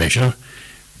temporary measure.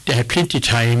 They had plenty of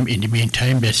time in the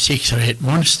meantime. There's 6 or 8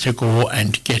 months to go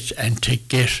and get a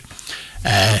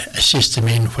system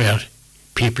in where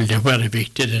people that were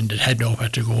evicted and that had nowhere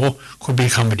to go could be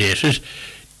accommodated.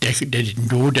 They didn't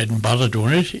do it, they didn't bother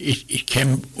doing it. It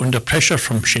came under pressure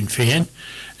from Sinn Féin.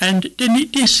 And then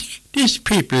these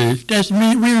people, there's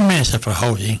real mess for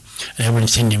housing, and I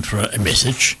wouldn't send them for a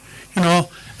message,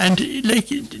 And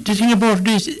the thing about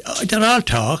this, they're all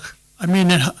talk.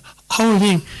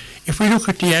 Housing, if we look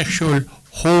at the actual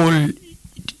whole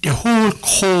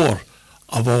core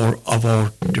of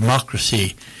our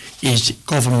democracy is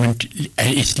government,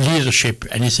 and its leadership,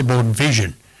 and it's about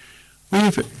vision. We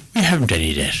haven't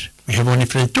any of that. We have only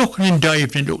for ducking and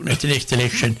diving and looking at the next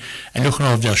election and looking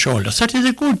over their shoulders. So it is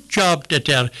a good job that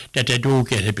they do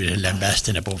get a bit of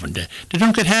lambasting above, and they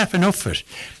don't get half enough for it.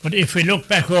 But if we look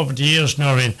back over the years,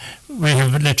 Noreen, we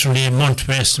have literally a month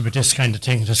wasted with this kind of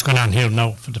thing that's gone on here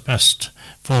now for the past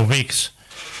 4 weeks.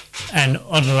 And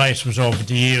other items over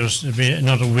the years, there'll be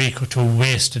another week or 2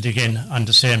 wasted again on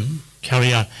the same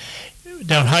carry on.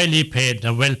 They're highly paid,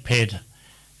 they're well paid.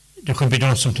 there could be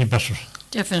done something better.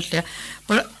 Definitely.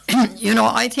 But,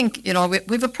 I think, we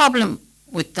have a problem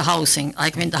with the housing.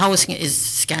 I mean, the housing is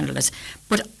scandalous.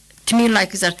 But to me,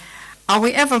 is that, are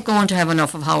we ever going to have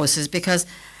enough of houses? Because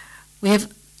we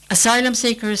have asylum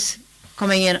seekers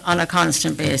coming in on a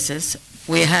constant basis.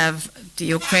 We have the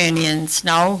Ukrainians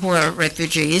now who are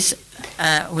refugees,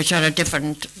 which are a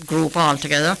different group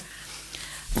altogether.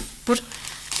 But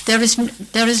there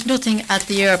is nothing at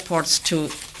the airports to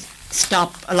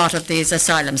stop a lot of these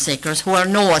asylum seekers who are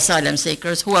no asylum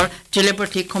seekers, who are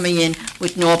deliberately coming in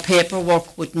with no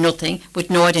paperwork, with nothing, with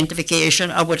no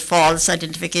identification or with false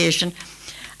identification.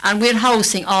 And we're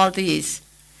housing all these.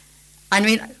 I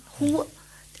mean,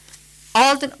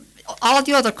 all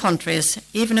the other countries,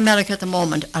 even America at the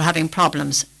moment, are having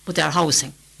problems with their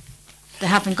housing. They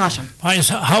haven't got them.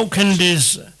 How can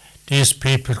these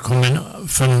people come in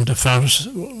from the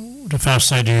far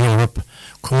side of Europe,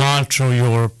 come all through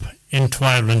Europe into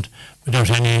Ireland without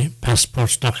any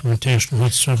passports, documentation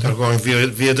whatsoever? They're going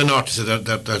via the north, so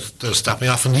they're stopping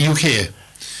off in the UK.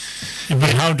 Yeah,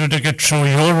 but how do they get through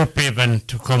Europe even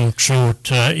to come through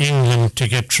to England to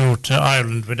get through to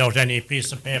Ireland without any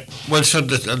piece of paper? Well, sir,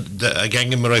 a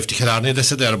gang of them arrived to Killarney. They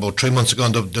said there about 3 months ago,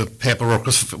 and the paperwork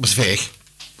was fake,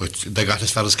 but they got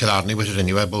as far as Killarney with it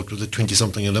anyway, about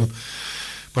 20-something of them.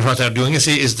 But what they're doing, is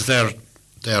that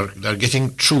they're getting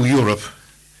through Europe,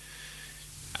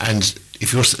 and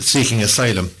if you're seeking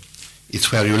asylum,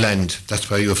 it's where you land. That's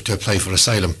where you have to apply for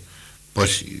asylum.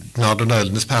 But Northern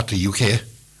Ireland is part of the UK,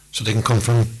 so they can come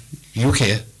from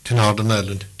UK to Northern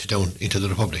Ireland to down into the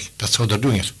Republic. That's how they're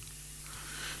doing it.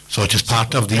 So it is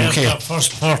part of the UK.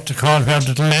 First port to call, where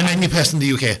did it land? Any place in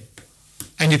the UK.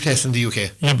 Any place in the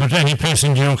UK. Yeah, but any place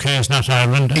in the UK is not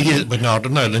Ireland. It is, but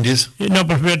Northern Ireland is. No,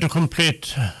 but we're the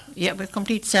complete... Yeah, but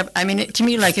complete... I mean, to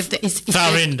me, if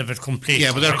far end of it complete.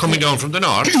 Yeah, but they're coming down from the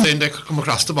north, then they come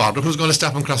across the border. Who's going to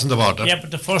stop them crossing the border? Yeah,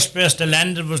 but the first place they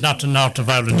landed was not the north of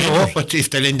Ireland. No, but if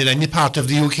they land in any part of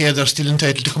the UK, they're still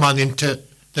entitled to come on into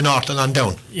the north and on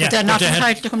down. Yeah, but they're not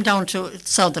entitled to come down to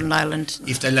Southern Ireland.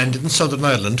 If they landed in Southern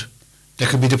Ireland, they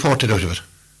could be deported out of it.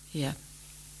 Yeah.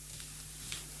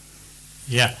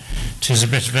 Yeah, it is a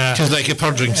bit of a... It is like a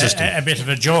purging system. A bit of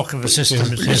a joke of a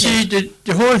system. You see,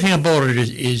 the whole thing about it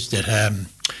is that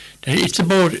it's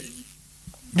about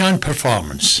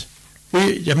non-performance.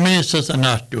 The ministers are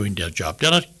not doing their job.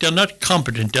 They're not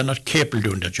competent. They're not capable of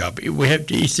doing their job.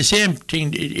 It's the same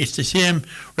thing. It's the same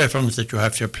reference that you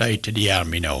have to apply to the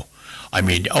army now. I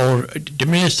mean, the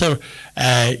minister,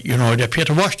 they appear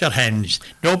to wash their hands.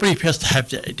 Nobody appears to have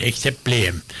to accept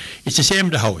blame. It's the same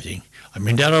with the housing. I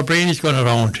mean, there are brains going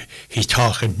around. He's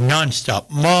talking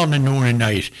non-stop, morning, noon and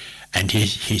night, and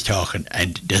he's talking,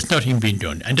 and there's nothing being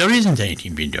done, and there isn't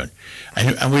anything being done.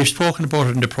 And we've spoken about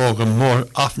it in the programme more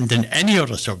often than any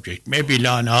other subject, maybe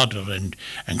law and order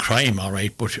and crime, all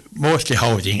right, but mostly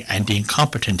housing and the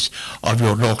incompetence of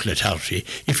your local authority.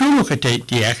 If you look at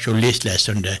the actual list last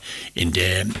Sunday in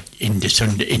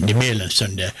the Mail on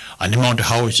Sunday on the amount of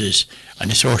houses and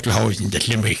the social housing that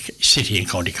Limerick City and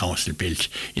County Council built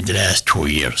in the last 2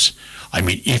 years, I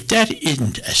mean, if that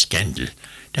isn't a scandal,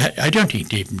 I don't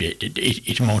think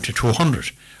it amounted to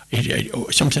 200.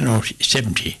 Something over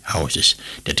 70 houses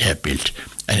that they have built,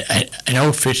 and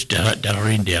outfits that are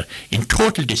in there in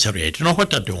total disarray. I don't know what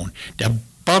they're doing. They're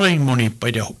borrowing money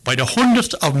by the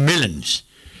hundreds of millions,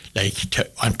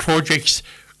 on projects,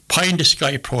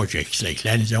 pie-in-the-sky projects like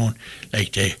Lansdowne,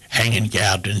 like the Hanging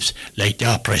Gardens, like the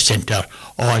Opera Centre,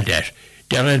 all that.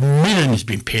 There are millions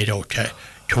being paid out to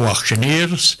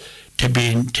auctioneers, to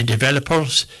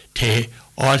developers, to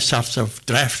all sorts of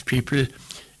draft people,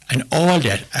 and all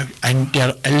that, and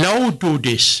they're allowed to do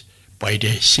this by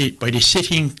the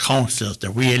sitting councillors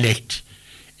that we elect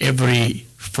every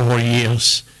 4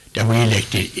 years, that we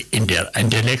elect in there, and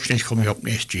the election is coming up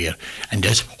next year, and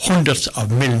there's hundreds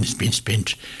of millions being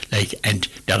spent, and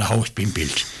there's a house being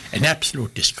built, an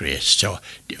absolute disgrace. So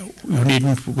we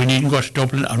needn't go to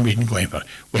Dublin, and we needn't go anywhere.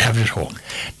 We have it at home.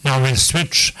 Now we'll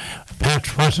switch. Pat,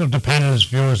 what are the panel's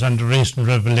views on the recent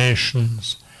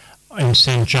revelations in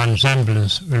St. John's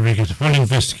Ambulance, where we get a full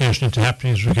investigation into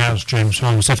happenings regards James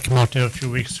Holmes that came out there a few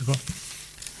weeks ago?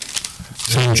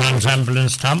 St. John's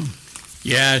Ambulance, Tom?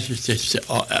 Yeah, it's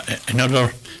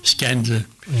another scandal,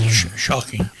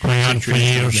 shocking. Going on for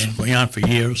years. Going on for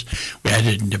years. We had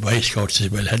it in the Boy Scouts as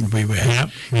well, hadn't we? You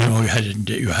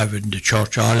have it in the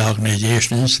church, all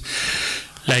organisations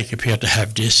appear to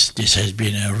have this. This has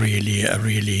been a really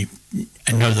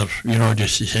another,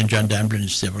 this St. John's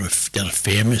Ambulance, they're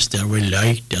famous, they're well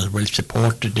liked, they're well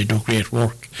supported, they do great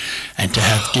work, and to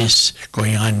have this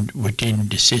going on within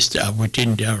the system,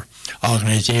 within their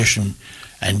organisation,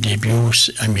 And the abuse,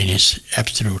 I mean, is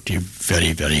absolutely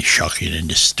very, very shocking and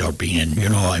disturbing. And, you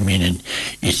know, I mean, and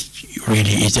it's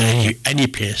really, is there any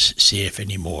place safe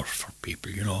anymore for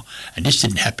people, you know? And this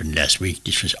didn't happen last week.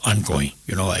 This was ongoing,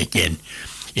 you know, again,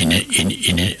 in a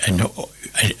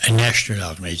national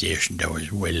organisation that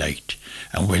was well liked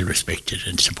and well respected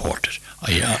and supported.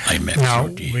 I'm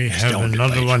absolutely Now, we have astounded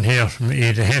another by it. one here from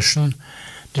Ada Hession.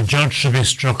 The judge should be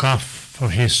struck off for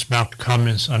his smart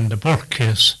comments on the Burke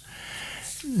case.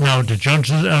 Now, the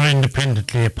judges are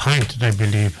independently appointed, I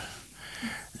believe.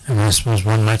 And I suppose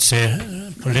one might say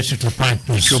political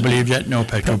appointments. Do you believe that? No,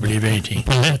 I don't believe anything.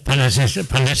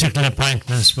 Political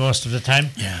appointments most of the time.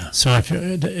 Yeah. So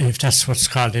if that's what's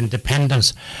called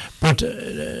independence. But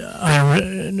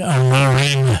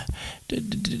Maureen,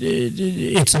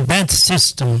 it's a bad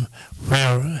system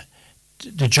where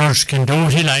the judge can do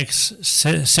what he likes,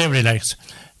 say what he likes.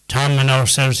 Tom and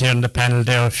ourselves here on the panel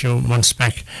there a few months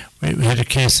back, we had a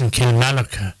case in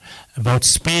Kilmallock about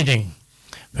speeding,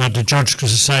 where the judge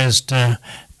criticised the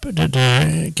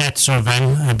Gatzer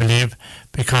van, I believe,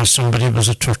 because somebody was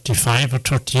at 35 or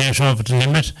 38 over the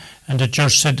limit, and the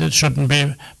judge said it shouldn't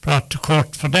be brought to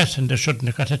court for that, and they shouldn't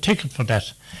have got a ticket for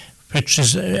that, which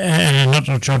is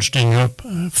another judge then you're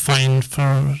fined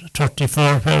for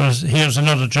 34, whereas here's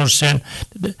another judge saying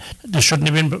they shouldn't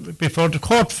have been before the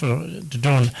court for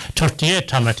doing 38,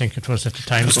 Tom, I think it was at the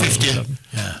time. It was 50.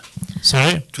 Yeah.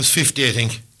 Sorry? It was 50, I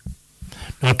think.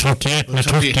 No, 38 and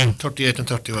 30. 38 and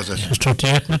 30 was it? It was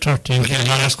 38 and 30 in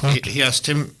Kilmallock court. He asked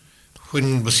him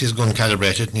when was his gun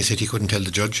calibrated, and he said he couldn't tell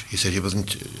the judge. He said he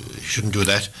shouldn't do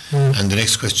that. And the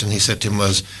next question he said to him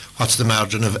was, what's the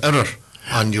margin of error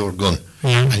on your gun?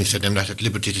 And he said, I'm not at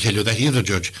liberty to tell you that either,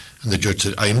 Judge. And the judge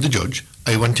said, I am the judge,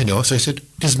 I want to know. So I said,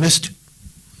 dismissed.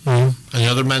 And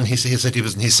another man, he said he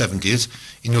was in his 70s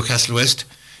in Newcastle West.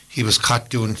 He was caught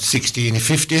doing 60 and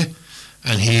 50,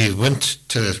 and he went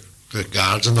to the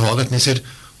guards and all that, and he said,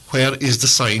 where is the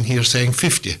sign here saying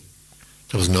 50?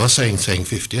 There was no sign saying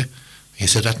 50. He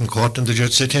said that in court, and the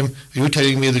judge said to him, are you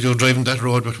telling me that you're driving that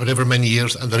road with whatever many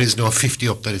years and there is no 50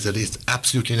 up there? He said, it's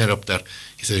absolutely not up there.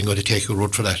 He said, I'm going to take your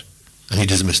road for that. And he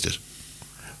dismissed it.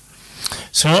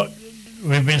 So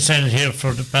we've been saying it here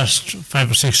for the past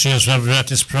 5 or 6 years when we're at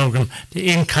this programme,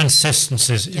 the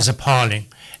inconsistencies is appalling,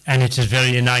 and it is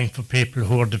very annoying for people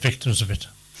who are the victims of it.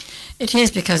 It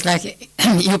is, because like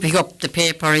you pick up the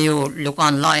paper, you look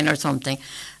online or something,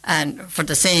 and for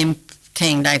the same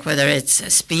thing, like whether it's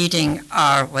speeding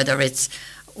or whether it's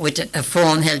with a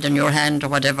phone held in your hand or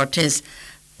whatever it is,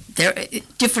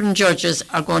 different judges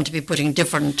are going to be putting a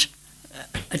different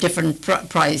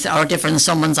price or different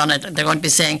summons on it. They're going to be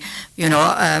saying, you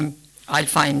know, I'll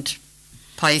find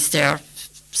Pice there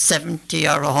 70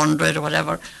 or 100 or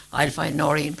whatever. I'll find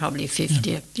Noreen probably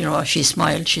 50. You know, she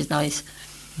smiled, she's nice.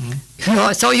 You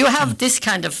know, so you have this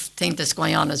kind of thing that's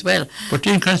going on as well. But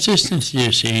the inconsistency,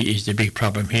 you see, is the big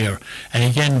problem here. And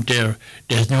again,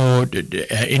 there's no, in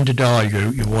the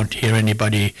Dáil, you won't hear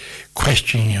anybody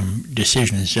questioning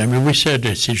decisions. I mean, we saw a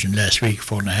decision last week,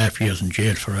 4.5 years in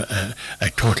jail for a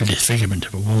total disfigurement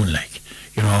of a woman, like.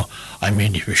 You know, I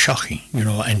mean, it was shocking, you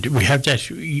know, and we have that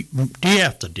day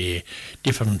after day,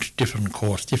 different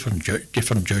courts, different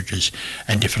judges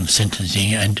and different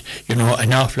sentencing, and, you know,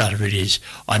 an awful lot of it is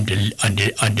on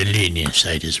the lenient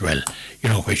side as well, you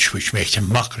know, which makes a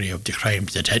mockery of the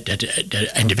crimes that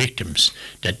and the victims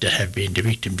that have been the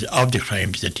victims of the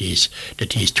crimes that these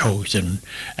thugs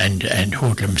and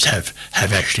hoodlums have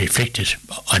actually inflicted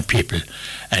on people.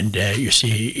 And you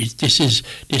see, this is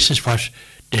what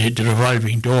the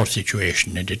revolving door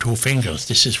situation and the two fingers,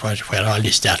 this is where all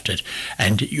this started.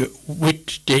 And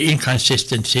with the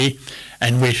inconsistency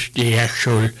and with the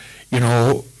actual, you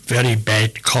know, very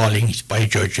bad callings by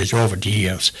judges over the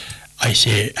years, I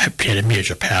say have played a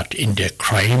major part in the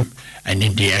crime and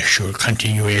in the actual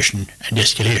continuation and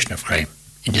escalation of crime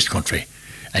in this country.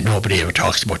 And nobody ever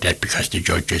talks about that because the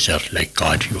judges are like,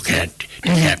 God, it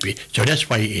can't be. So that's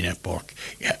why Enoch Burke,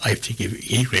 I have to give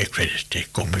great credit to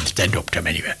come and stand up to him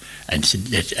anyway and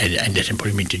let him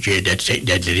put him into jail, that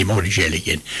let him out of jail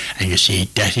again. And you see,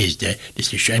 that is the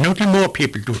issue. And until more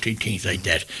people do things like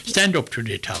that, stand up to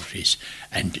the authorities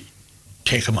and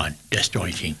take them on. That's the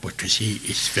only thing. But you see,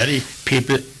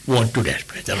 people won't do that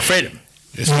because they're afraid of them.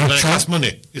 It's going to cost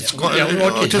money. It's going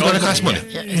to cost money.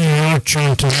 You're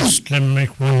tuned to West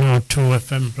Limerick 102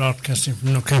 FM, broadcasting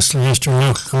from Newcastle Eastern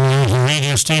Local Community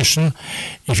Radio Station.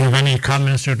 If you have any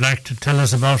comments you'd like to tell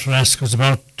us about or ask us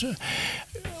about,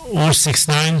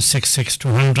 069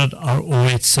 66200 or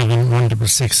 087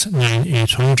 166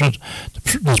 9800.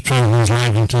 This programme is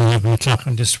live until 11 o'clock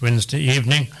on this Wednesday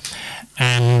evening.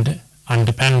 And on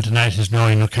the panel tonight is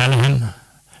Noreen O'Callaghan,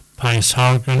 Pius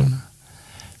Horgan,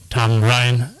 Tom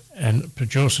Ryan, and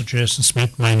producer Jason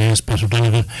Smith. My name is Peter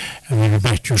Donovan, and we'll be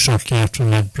back to you shortly after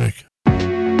that break.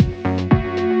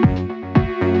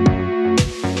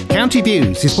 County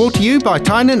Views is brought to you by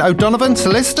Tynan O'Donovan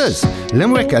Solicitors,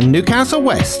 Limerick and Newcastle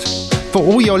West. For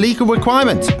all your legal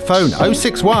requirements, phone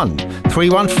 061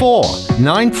 314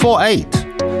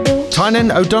 948.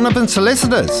 Tynan O'Donovan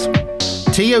Solicitors,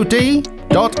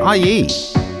 tod.ie.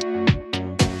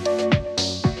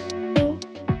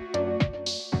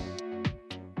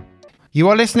 You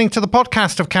are listening to the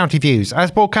podcast of County Views,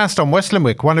 as broadcast on West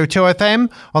Limerick 102 FM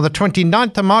on the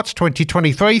 29th of March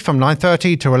 2023 from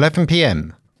 9:30 to 11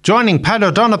 p.m. Joining Pat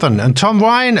O'Donovan and Tom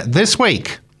Ryan this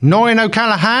week, Noreen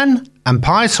O'Callaghan and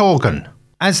Pius Horgan.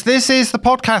 As this is the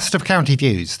podcast of County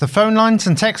Views, the phone lines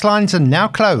and text lines are now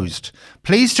closed.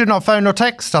 Please do not phone or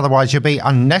text, otherwise you'll be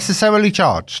unnecessarily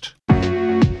charged.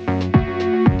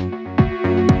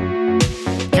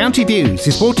 County Views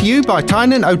is brought to you by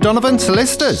Tynan O'Donovan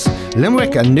Solicitors,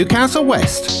 Limerick and Newcastle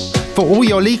West. For all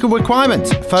your legal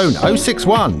requirements, phone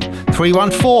 061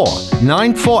 314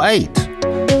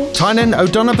 948. Tynan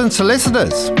O'Donovan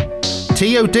Solicitors,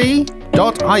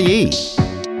 tod.ie.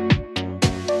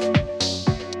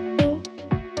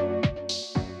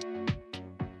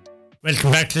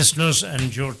 Welcome back, listeners,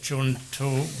 and you're tuned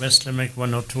to West Limerick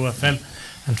 102 FM.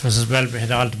 And it was as well we had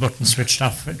all the buttons switched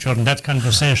off during that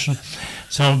conversation.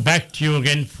 So back to you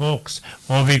again, folks,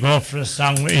 while we go for a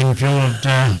song in view of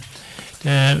the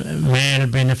male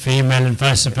being a female and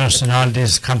vice versa, and all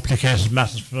these complicated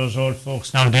matters for those old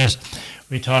folks nowadays.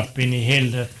 We thought Benny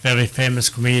Hill, the very famous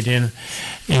comedian,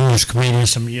 English comedian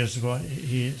some years ago,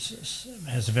 he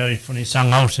has a very funny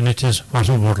song out, and it is What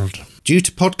a World. Due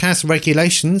to podcast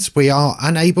regulations, we are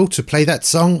unable to play that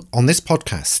song on this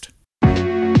podcast.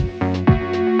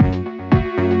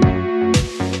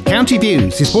 County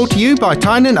Views is brought to you by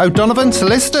Tynan O'Donovan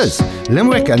Solicitors,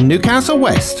 Limerick and Newcastle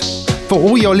West. For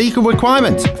all your legal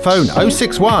requirements, phone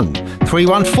 061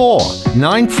 314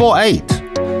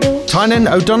 948. Tynan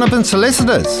O'Donovan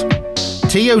Solicitors,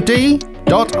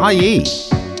 tod.ie.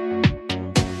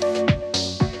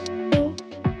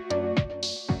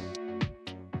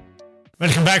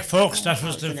 Welcome back, folks. That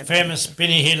was the famous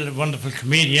Benny Hill, a wonderful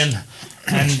comedian.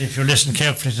 And if you listen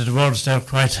carefully to the words, they're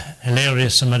quite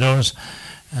hilarious, some of those.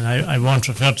 And I won't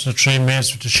refer to the three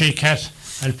maids with the she-cat.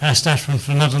 I'll pass that one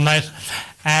for another night.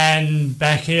 And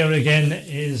back here again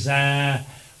is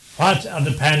what are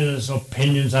the panel's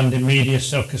opinions on the media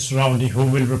circus surrounding who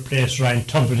will replace Ryan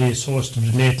Tubridy as host of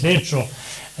the Late Late Show?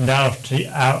 And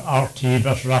RTE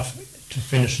better off to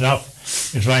finish it off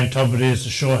with Ryan Tubridy, as the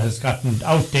show has gotten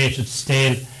outdated,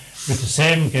 stale, with the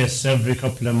same guests every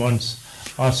couple of months.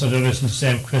 Also, there isn't the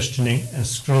same questioning and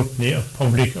scrutiny of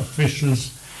public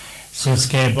officials since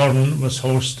Gay Byrne was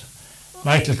host.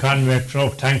 Michael Conway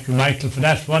Croak, thank you, Michael, for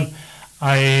that one.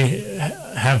 I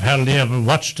have hardly ever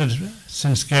watched it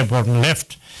since Gay Byrne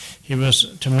left. He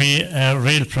was, to me, a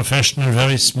real professional,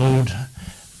 very smooth,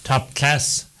 top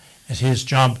class at his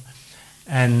job,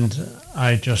 and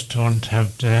I just don't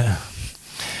have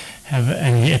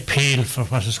any appeal for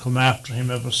what has come after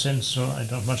him ever since, so I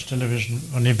don't watch television,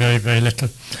 only very, very little.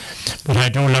 But I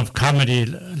do love comedy,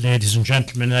 ladies and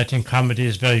gentlemen, and I think comedy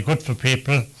is very good for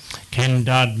people. Ken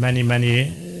Dodd, many,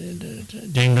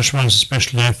 the English ones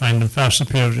especially, I find them far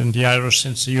superior in the Irish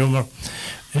sense of humour,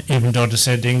 even though they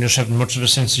say the English haven't much of a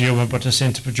sense of humour, but they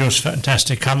seem to produce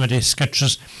fantastic comedy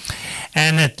sketches.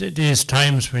 And at these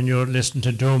times when you're listening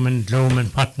to doom and gloom and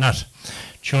whatnot,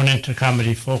 tune into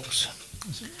comedy, folks.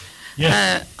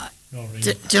 Yes.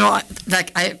 Do you know,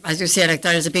 like as you say, like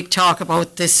there is a big talk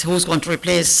about this, who's going to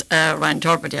replace Ryan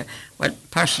Tubridy. Well,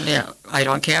 personally, I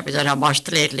don't care because I don't watch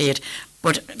the Late Late.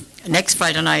 But next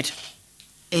Friday night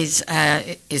is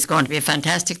going to be a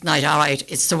fantastic night. All right,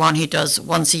 it's the one he does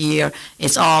once a year.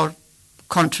 It's all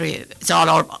country. It's all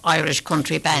our Irish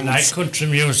country bands. I like country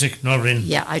music, Noreen.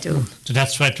 Yeah, I do. So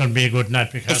that's why it'll be a good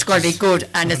night, because it's going to be good,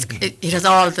 and it has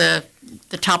all the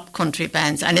top country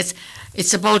bands, and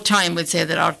it's about time, we'd say,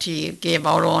 that RTE gave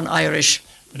our own Irish.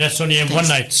 But that's only a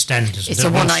one-night stand, isn't it? It's a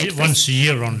one-night. Once a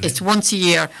year only. It's once a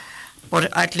year,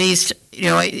 but at least, you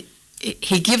know,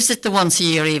 he gives it the once a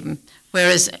year even,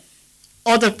 whereas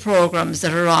other programmes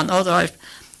that are on,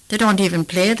 they don't even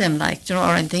play them, like, you know,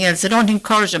 or anything else. They don't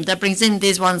encourage them. That brings in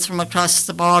these ones from across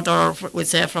the border, or we'd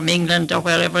say from England or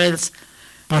wherever else.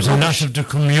 But a lot of the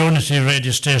community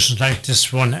radio stations like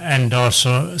this one, and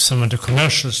also some of the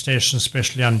commercial stations,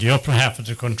 especially on the upper half of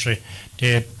the country,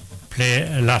 they play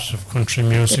a lot of country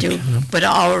music. They do. You know? But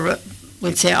our,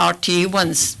 we'd say RTE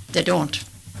ones, they don't.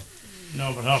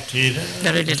 No, but RTE,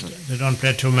 very little. They don't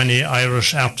play too many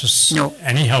Irish artists. No.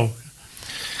 Anyhow.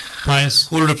 Pies.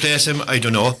 Who will replace him, I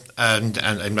don't know. And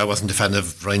I wasn't a fan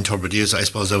of Ryan Tubridy. I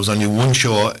suppose there was only one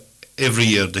show every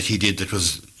year that he did that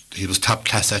he was top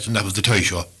class at, and that was the Toy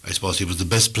Show. I suppose he was the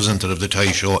best presenter of the Toy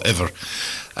Show ever.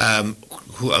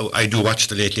 Who I do watch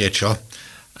the Late Late Show,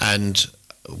 and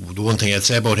the one thing I'd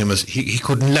say about him is he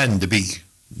couldn't land the big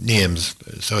names.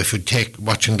 So if you take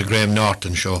watching the Graham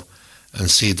Norton show and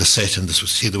see the set and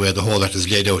see the way the whole that is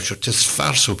laid out, it's just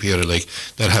far superior. Like,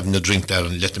 they're having a drink there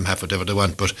and let them have whatever they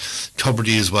want. But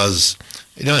Tubridy's was,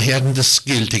 he hadn't the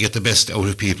skill to get the best out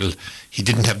of people. He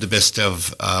didn't have the best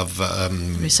of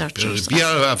researchers.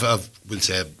 We'll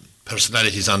say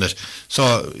personalities on it.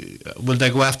 So will they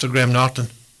go after Graham Norton?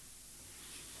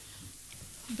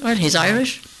 Well, he's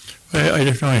Irish. Well, I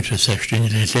have no interest actually in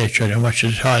the Late Late Show. I don't watch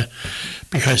it at all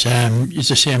because it's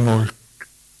the same old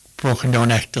broken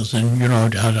down actors, and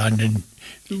and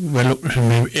we're looking at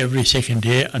him every second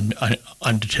day on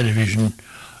the television,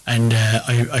 and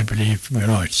I believe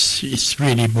it's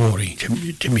really boring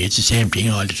to me. It's the same thing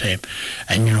all the time,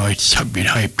 and it's been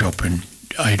hyped up, and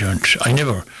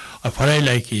what I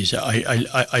like is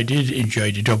I did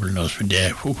enjoy the Dubliners when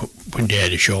they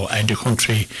had a show, and the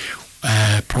country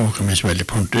program as well. The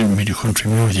country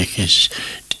music is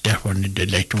that one,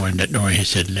 like the one that Norrie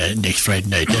said next Friday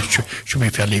night. That should be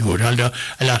fairly good. Although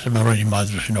a lot of them are already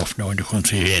moderate enough now in the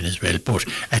country lane as well. But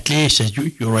at least, as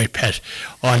you're right, Pat,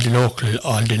 all the local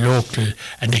and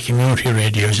the community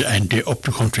radios and the up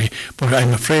the country. But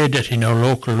I'm afraid that in our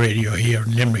local radio here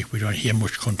in Limerick, we don't hear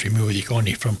much country music,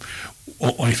 only from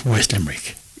West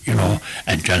Limerick.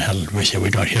 And John Harold, we say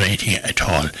we don't hear anything at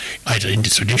all, either in the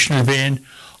traditional vein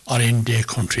or in the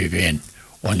country vein.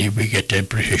 Only we get the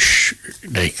British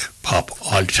pop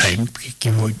all the time.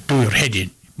 Do your head in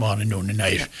morning, noon and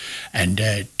night, and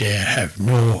they have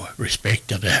no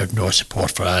respect, or they have no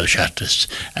support for Irish artists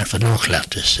and for local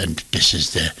artists. And this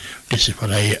is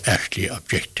what I actually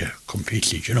object to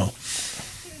completely.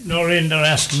 Noreen, they're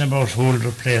asking about who will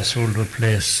replace.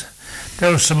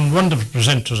 There are some wonderful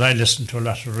presenters. I listen to a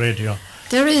lot of radio.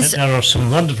 There are some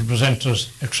wonderful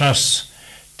presenters across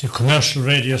the commercial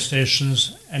radio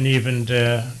stations and even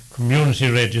the community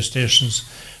radio stations,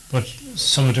 but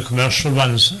some of the commercial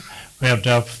ones where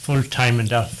they're full-time and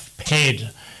they're paid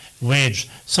wage,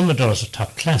 some of those are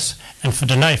top class. And for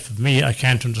the life of me, I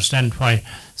can't understand why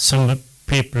some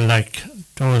people like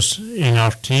those in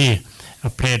RTE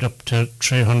are paid up to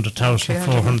 300,000,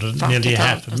 400, nearly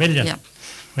 $500,000, yeah,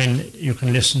 when you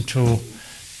can listen to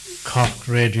Cork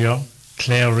Radio,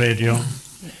 Clare Radio,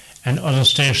 and other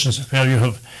stations where you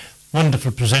have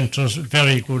wonderful presenters,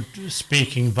 very good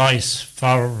speaking voice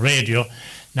for radio.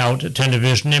 Now, the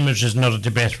television image is another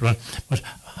debate one, but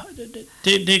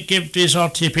they give these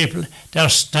RT people, they're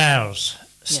stars.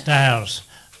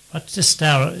 What's the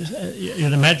star?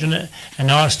 You'd imagine an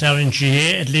R-star in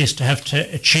GA at least to have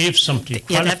to achieve something.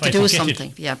 You have to do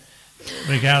something, yeah.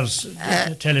 Regards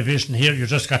television here, you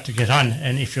just got to get on,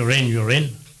 and if you're in, you're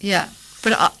in. Yeah.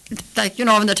 But,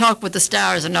 when they talk about the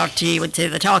stars in RT, would say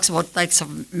they talks about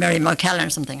some Mary McCallum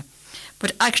or something.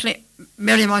 But actually,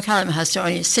 Mary McCallum has to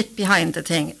only sit behind the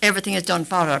thing. Everything is done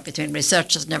for her between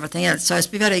researchers and everything else. So it's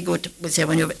be very good, we'll say,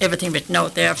 when you have everything written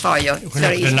out there for you. You can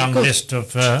have a long list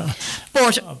of...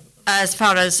 but as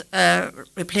far as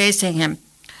replacing him,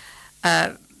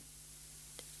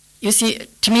 you see,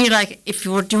 to me, if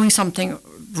you were doing something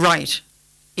right,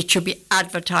 it should be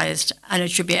advertised, and it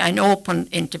should be an open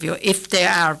interview if they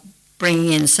are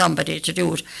bringing in somebody to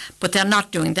do it. But they're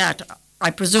not doing that.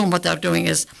 I presume what they're doing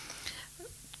is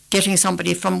getting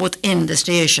somebody from within the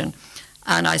station.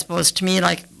 And I suppose, to me,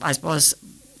 I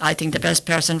think the best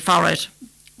person for it,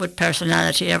 with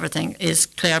personality, everything, is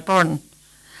Claire Byrne.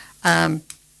 I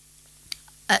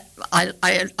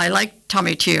like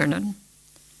Tommy Tiernan.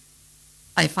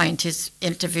 I find his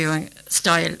interviewing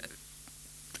style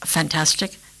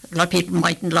fantastic. A lot of people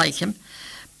mightn't like him,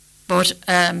 but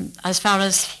as far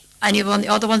as any of the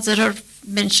other ones that are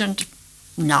mentioned,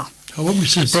 no. How about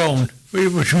Mrs. Brown?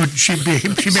 She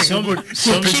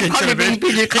probably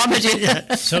be comedy.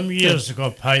 Yeah. Some years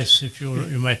ago, Pies, if you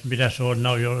mightn't be that old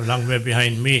now, you're a long way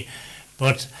behind me,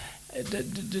 but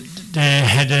they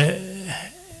had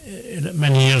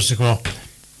many years ago.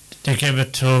 They gave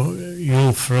it to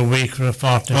you for a week or a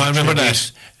fortnight. I remember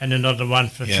that. And another one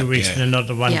for 2 weeks, and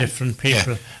another one, different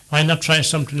people. Why not try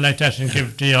something like that and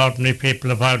give the ordinary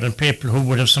people of Ireland, people who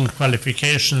would have some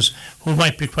qualifications, who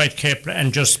might be quite capable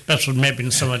and just better maybe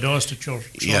than some of those that you're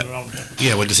throwing around there.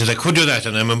 Yeah, well, they said I could do that,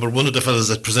 and I remember one of the fellows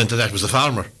that presented that was a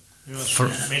farmer. For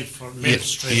Mill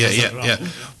Street.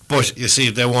 But you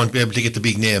see, they won't be able to get the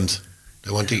big names.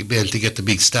 They won't be able to get the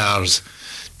big stars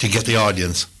to get the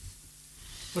audience.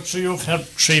 But so you've had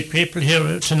 3 people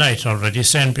here tonight already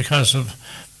saying because of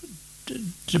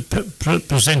the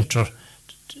presenter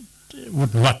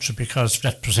wouldn't watch it because of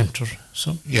that presenter.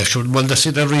 So Yeah, sure. Well, they're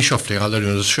reshuffling. All they're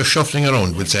doing is shuffling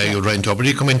around. We'd say you're right. But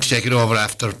he come in to take it over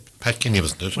after Pat Kenny,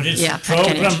 wasn't it? but it's Yeah,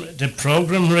 Pat the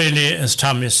programme really, as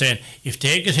Tom is saying, if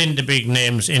they get in the big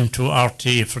names into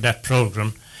RT for that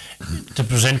programme, the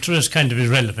presenter is kind of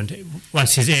irrelevant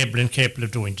once he's able and capable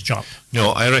of doing the job.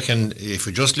 No, I reckon if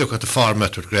we just look at the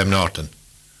format with Graham Norton,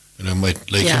 and I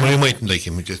might like him Yeah. or you mightn't like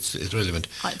him, it's irrelevant.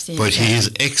 I've seen But it, he yeah.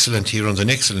 is excellent. He runs an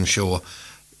excellent show.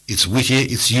 It's witty,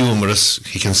 it's humorous.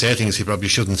 He can say things he probably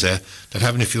shouldn't say. They're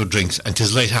having a few drinks, and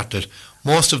 'tis light-hearted.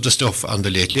 Most of the stuff on the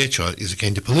Late Late Show is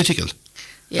kind of political.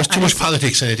 Yeah, There's too and much it's-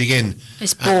 politics in it again.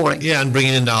 It's boring. Yeah, and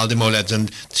bringing in all the more lads. And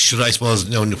should I suppose,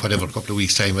 in whatever, couple of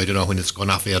weeks' time, I don't know when it's going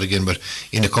off air again, but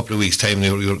in a couple of weeks' time,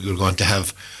 you're going to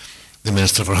have the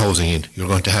Minister for Housing in. You're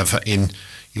going to have in,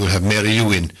 you'll have Mary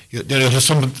Lou in. There's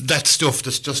some of that stuff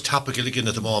that's just topical again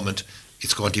at the moment.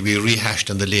 It's going to be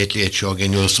rehashed on the Late Late Show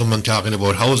again. You'll have someone talking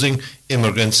about housing,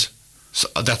 immigrants,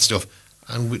 that stuff.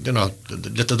 And,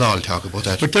 let the doll talk about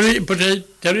that. But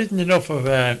there isn't enough of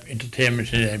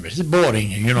entertainment in it. It's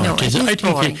boring, No, it is I think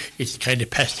boring. it's kind of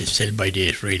past its sell by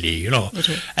date, really, It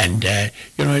is. And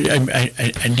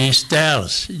and these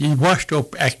stars, these washed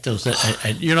up actors,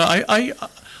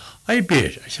 I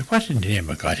beat. I said, what in the name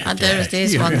of God? And there's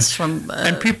these ones from...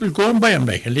 and people go and buy them,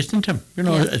 and listen to them,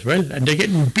 as well. And they're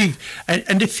getting big.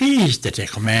 And the fees that they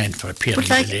command for appearing But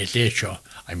in the Late Late Show,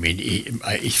 I mean,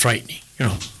 it's frightening,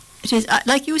 It is,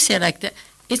 like you say,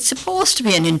 it's supposed to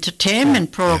be an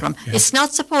entertainment program. yeah. It's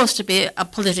not supposed to be a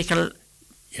political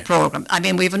program. I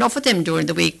mean, we've enough of them during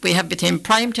the week. We have between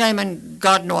prime time and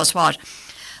God knows what.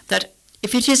 That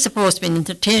if it is supposed to be an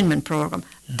entertainment program,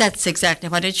 that's exactly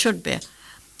what it should be.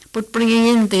 But bringing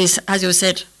in these, as you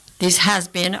said, these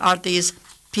has-been, or these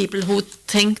people who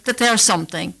think that they're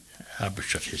something. They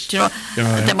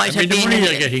might have been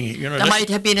they might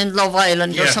have been in Love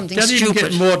Island or something they're stupid.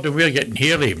 Getting more than we're getting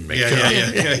here, even.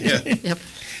 Yeah. Yep.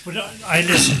 But I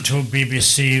listen to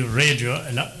BBC radio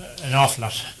an awful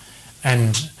lot,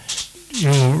 and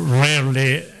you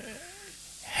rarely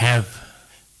have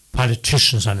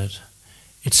politicians on it.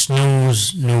 It's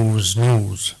news, news,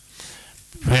 news.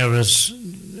 Whereas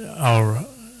our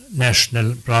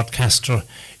national broadcaster,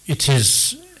 it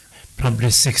is probably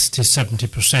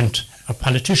 60-70% of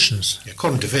politicians. Yeah,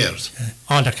 current affairs.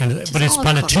 All that kind of, but it's all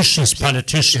politicians.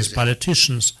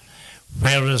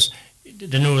 Whereas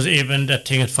the news, even that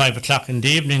thing at 5 o'clock in the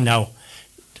evening now,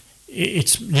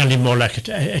 it's nearly more like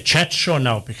a chat show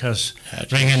now, because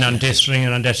ringing on this, ringing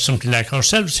on that, something like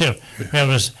ourselves here.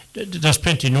 Whereas there's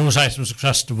plenty of news items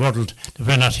across the world that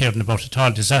we're not hearing about at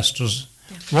all, disasters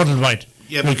worldwide.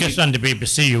 Yeah, You'll get it on the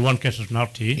BBC, you won't get it on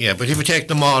RT. Yeah, but if you take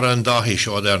the Mara and Dahi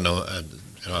show there now,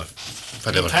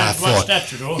 whatever, You can't watch 4:30.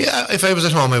 that, you know. Yeah, if I was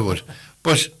at home, I would.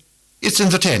 But it's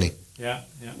entertaining. Yeah.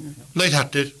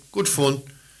 Light-hearted, good fun,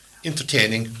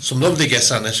 entertaining, some lovely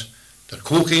guests on it. They're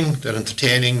cooking, they're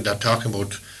entertaining, they're talking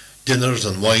about dinners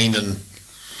and wine and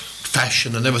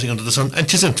fashion and everything under the sun, and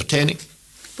it is entertaining.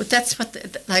 But that's what,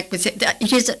 like we said,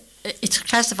 it's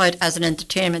classified as an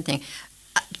entertainment thing.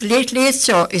 Late Late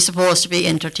Show is supposed to be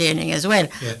entertaining as well,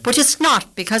 Yeah. but it's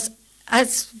not, because,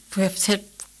 as we have said,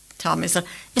 Tom, is that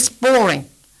it's boring,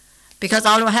 because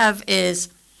all you have is,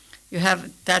 you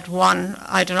have that one,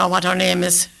 I don't know what her name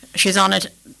is, she's on it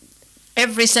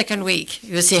every second week.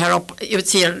 You would see her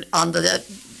on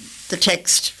the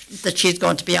text that she's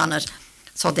going to be on it,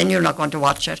 so then you're not going to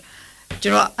watch it. Do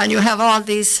you know? And you have all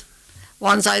these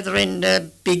ones either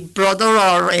in Big Brother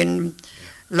or in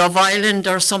Love Island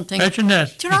or something. Imagine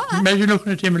that. Do you know? Imagine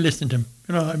looking at him and listening to him.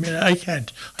 I mean, I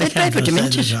can't. They'd put him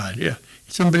into it. Yeah,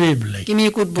 it's unbelievable. Like, Give me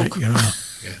a good book.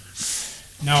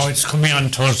 Now it's coming on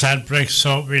towards ad break,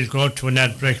 so we'll go to an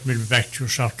ad break and we'll be back to you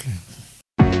shortly.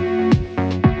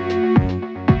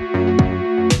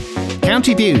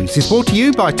 County Views is brought to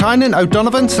you by Tynan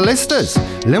O'Donovan Solicitors,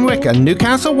 Limerick and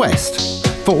Newcastle West.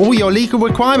 For all your legal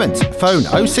requirements, phone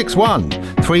 061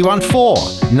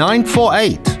 314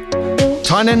 948.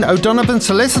 Tynan O'Donovan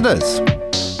Solicitors,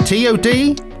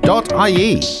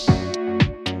 tod.ie.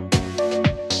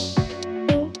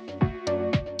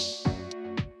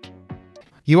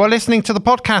 You are listening to the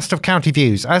podcast of County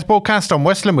Views, as broadcast on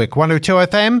West Limerick 102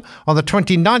 FM on the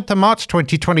 29th of March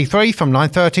 2023 from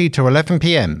 9:30 to 11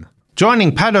 p.m.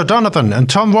 Joining Pat O'Donovan and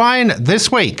Tom Ryan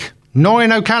this week,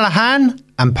 Noreen O'Callaghan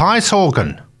and Pies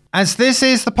Horgan. As this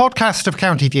is the podcast of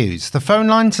County Views, the phone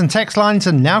lines and text lines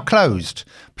are now closed.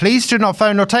 Please do not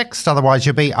phone or text, otherwise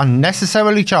you'll be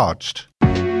unnecessarily charged.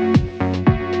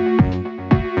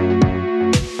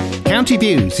 County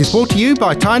Views is brought to you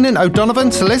by Tynan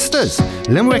O'Donovan Solicitors,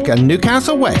 Limerick and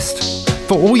Newcastle West.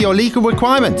 For all your legal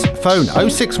requirements, phone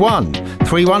 061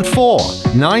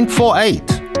 314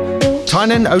 948.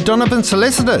 Tynan O'Donovan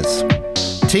Solicitors,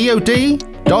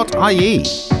 tod.ie.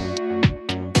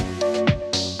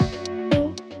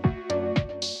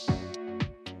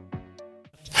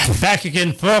 Back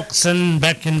again, folks, and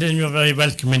back in then you're very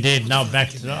welcome indeed. Now back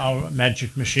to our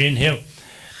magic machine here.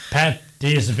 Pat,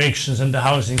 these evictions and the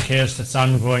housing case that's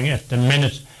ongoing at the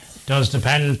minute, does the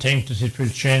panel think that it will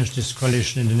change this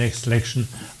coalition in the next election,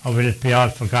 or will it be all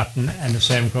forgotten and the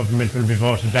same government will be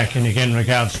voted back in again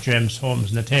regards James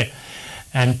Holmes and the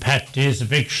And Pat, these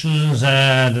evictions,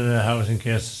 the housing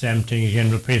case, the same thing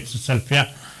again repeats itself,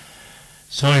 yeah.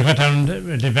 So we've got on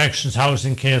the evictions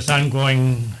housing case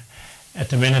ongoing at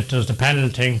the minute. Does the panel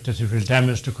think that it will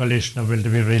damage the coalition, or will they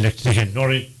be re-elected again?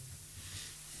 Laurie?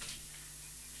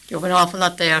 You've an awful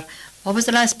lot there. What was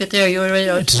the last bit there? You were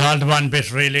It's all the one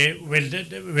bit really. Will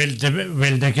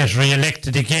they get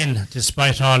re-elected again,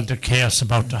 despite all the chaos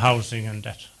about the housing and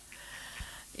that?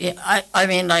 Yeah, I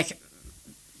mean, like,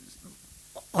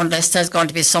 unless there's going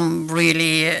to be some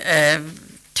really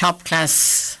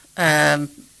top-class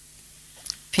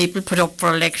people put up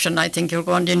for election, I think you're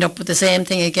going to end up with the same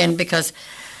thing again, because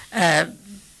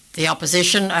the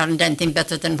opposition aren't anything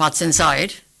better than what's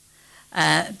inside.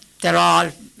 They're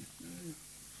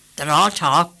all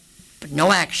talk, but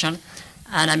no action.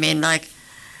 And I mean, like,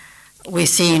 we've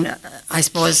seen, I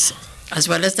suppose, as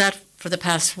well as that, for the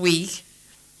past week,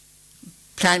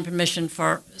 planning permission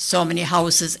for so many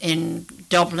houses in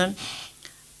Dublin,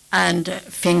 and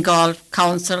Fingal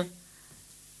Council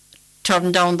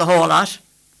turned down the whole lot.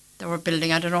 They were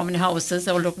building, I don't know how many houses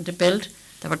they were looking to build.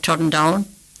 They were turned down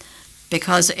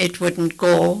because it wouldn't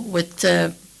go with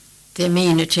the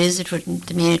amenities. It wouldn't,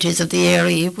 the amenities of the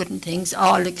area, wouldn't things,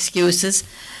 all excuses.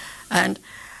 And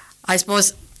I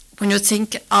suppose when you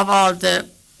think of all the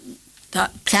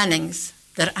plannings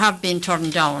that have been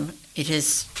turned down,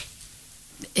 it's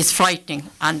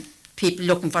frightening, and people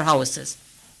looking for houses.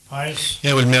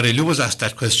 Yeah, well, Mary Lou was asked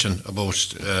that question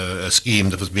about a scheme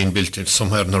that was being built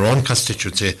somewhere in her own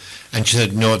constituency, and she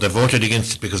said, no, they voted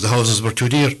against it because the houses were too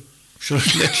dear. Sure,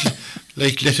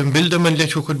 let them build them and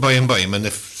let who could buy them, and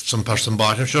if some person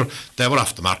bought them, sure, they were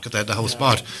off the market, they had the house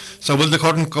bought. So will the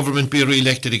current government be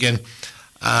re-elected again?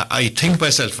 I think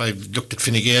myself, I've looked at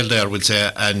Fine Gael there, would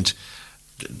say, and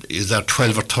is there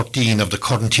 12 or 13 of the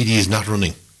current TDs not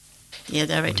running? Yeah,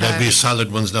 they're retired. There'll be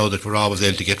solid ones now that were always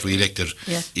able to get re-elected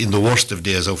in the worst of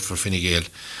days out for Fine Gael.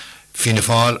 Fianna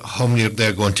Fáil, how many are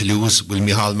they going to lose? Will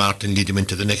Micheál Martin lead them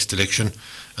into the next election?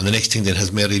 And the next thing then,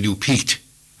 has Mary Lou peaked?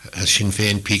 Has Sinn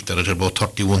Féin peaked at about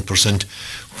 31%?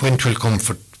 When it will come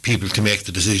for people to make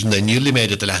the decision? They nearly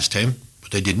made it the last time,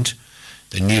 but they didn't.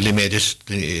 They nearly made it,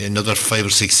 another 5 or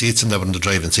 6 seats, and they were in the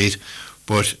driving seat.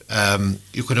 But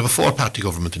you could have a 4-party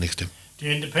government the next time.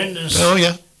 The independents. Oh,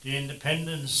 yeah. The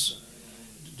independents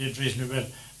did reasonably well,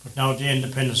 but now the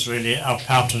independents really are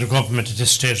part of the government at this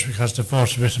stage because they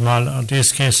voted with them all on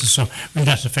these cases. So will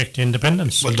that affect the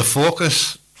independents? Well, the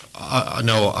focus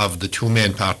now of the two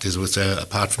main parties, was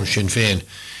apart from Sinn Féin,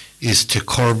 is to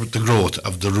curb the growth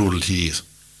of the rural TDs.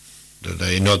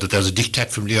 I know that there's a diktat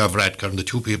from Leo Varadkar, and the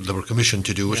two people that were commissioned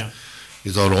to do it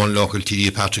is our own local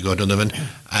TD, Patrick O'Donovan,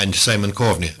 and Simon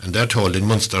Coveney, and they're told in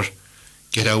Munster,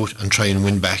 get out and try and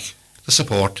win back the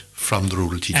support from the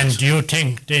rural TDs. And do you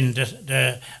think then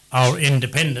that our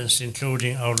independents,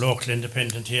 including our local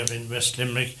independent here in West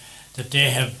Limerick, that they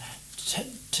have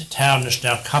tarnished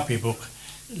our copybook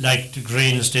like the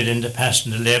Greens did in the past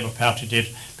and the Labour Party did,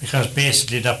 because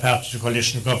basically they're part of the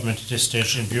coalition government at this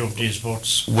stage in view of these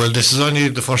votes? Well, this is only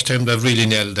the first time they've really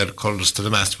nailed their colours to the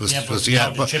mast. But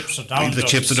the chips are down. The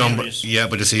chips are down, but you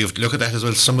see, you have to look at that as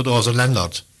well. Some of those are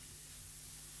landlords.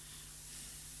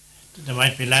 There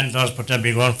might be landlords, but they'll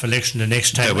be going for election the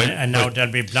next time, and now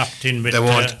they'll be blocked in with... They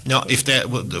won't. No, if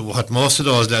what most of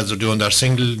those lads are doing, they're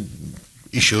single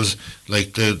issues,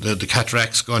 like the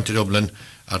cataracts going to Dublin,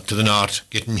 or to the north,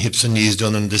 getting hips and knees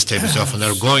done and this type of stuff, and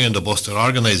they're going on the bus, they're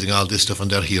organising all this stuff,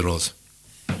 and they're heroes.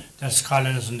 That's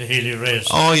Collins and the Healy Rays.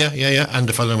 Oh, yeah, and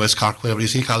the fellow in West Cork, wherever you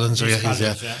see Collins, he's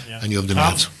there, and you have the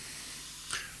lads.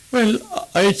 Well,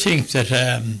 I think that,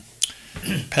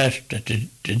 Pat, that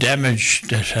the damage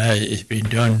that is being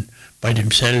done by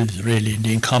themselves, really, and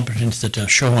the incompetence that they're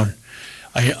shown,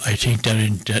 I think they're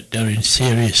in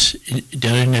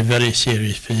a very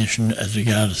serious position as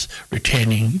regards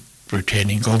retaining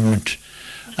government,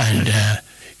 and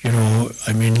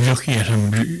I mean, looking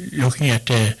at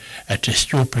the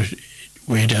stupid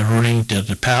way they're running their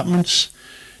departments,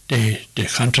 the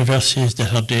controversies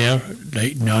that are there,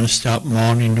 like non-stop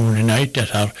morning, noon and night,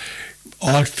 that are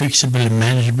all fixable and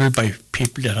manageable by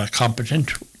people that are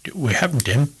competent. We haven't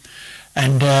them.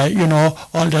 And,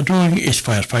 all they're doing is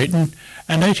firefighting,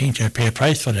 and I think they'll pay a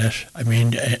price for that. I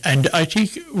mean, and I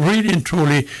think really and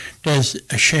truly there's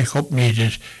a shake-up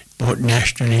needed both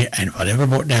nationally and whatever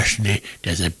about nationally,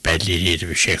 there's a badly need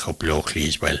of a shake-up locally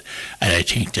as well. And I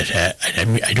think that,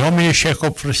 I don't mean a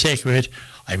shake-up for the sake of it,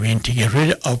 I mean to get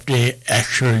rid of the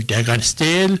actual, they're gone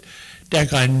stale, they're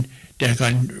gone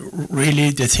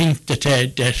really, they think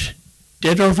that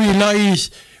they don't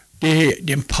realise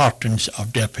the importance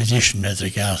of their position as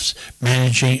regards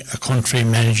managing a country,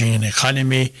 managing an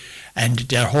economy, and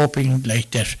they're hoping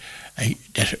like that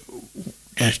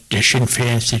the Sinn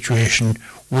Féin situation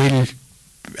will,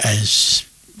 as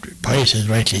Pius has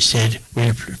rightly said,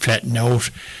 will flatten out.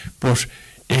 But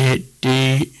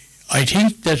I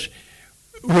think that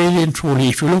really and truly,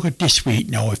 if you look at this week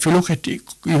now, if you look at, you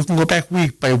can go back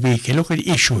week by week and look at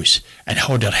issues and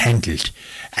how they're handled,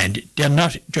 and they're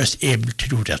not just able to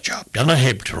do their job. They're not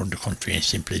able to run the country as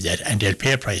simple as that, and they'll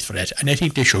pay a price for that, and I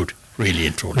think they should, really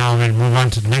and truly. Now we'll move on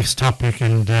to the next topic,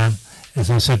 and as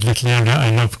I said a little earlier,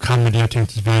 I love comedy. I think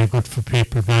it's very good for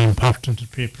people, very important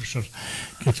that people should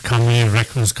get comedy,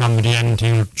 records, comedy,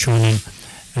 anything, tune in.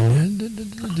 And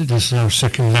this is our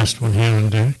second last one here in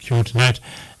the queue tonight.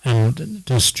 And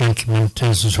this gentleman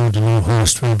tells us who the new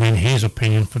host will be in his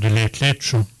opinion for the Late Late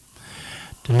Show.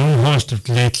 The new host of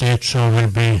the Late Late Show will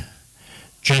be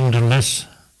genderless,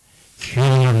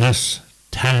 humourless,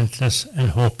 talentless and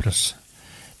hopeless.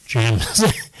 James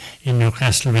in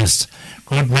Newcastle West.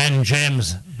 Good man,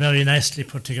 James. Very nicely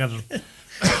put together.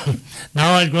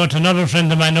 Now I'll go to another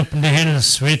friend of mine up in the hills,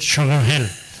 Sweet Sugar Hill,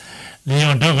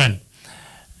 Leo Duggan.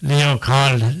 Leo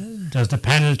called, does the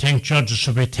panel think judges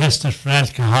should be tested for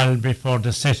alcohol before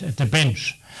they sit at the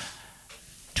bench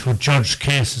to judge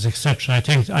cases, etc.?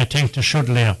 I think they should,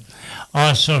 Leo.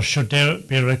 Also, should they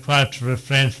be required to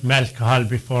refrain from alcohol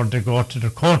before they go to the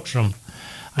courtroom?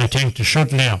 I think they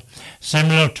should, Leo.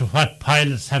 Similar to what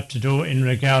pilots have to do in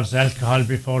regards to alcohol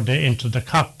before they enter the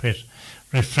cockpit.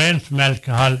 Refrain from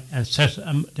alcohol and set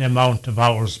the amount of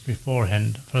hours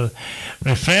beforehand.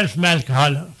 Refrain from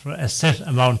alcohol for a set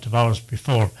amount of hours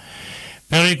before.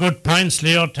 Very good points,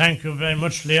 Leo. Thank you very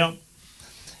much, Leo.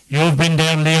 You've been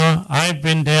there, Leo. I've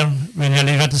been there. We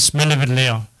nearly got the smell of it,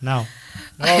 Leo. Now,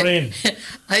 Maureen.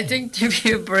 I think to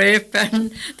be a brave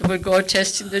man that would go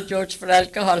testing the judge for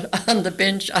alcohol on the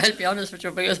bench, I'll be honest with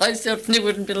you, because I certainly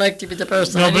wouldn't be like to be the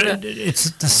person. No, anyway. but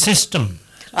it's the system.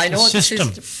 I know the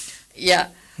system. Yeah.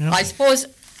 You know? I suppose,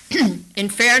 in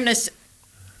fairness,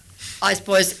 I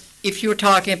suppose if you're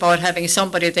talking about having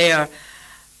somebody there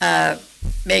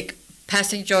make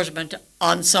passing judgment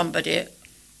on somebody,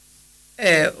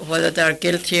 whether they're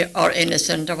guilty or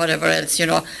innocent or whatever else,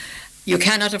 you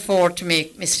cannot afford to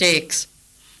make mistakes.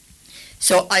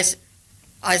 So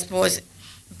I suppose,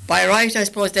 by right, I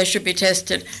suppose they should be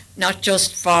tested not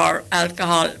just for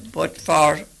alcohol, but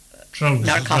for drugs,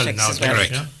 narcotics as well.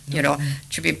 Correct. Yeah.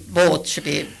 Should be both. Should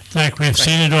be like we've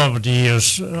seen it over the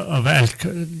years of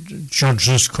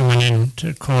judges coming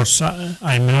into courts. I'm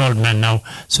an old man now,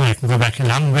 so I can go back a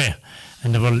long way,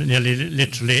 and they were nearly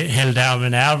literally held arm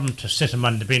in arm to sit them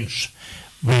on the bench.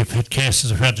 We've had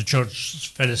cases where the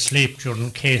judge fell asleep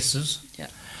during cases,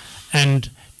 and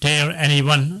dare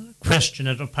anyone question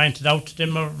it or point it out to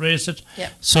them or raise it. Yeah.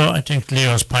 So I think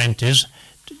Leo's point is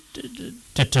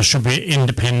that there should be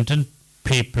independent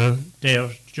people there,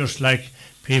 just like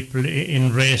people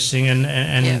in racing and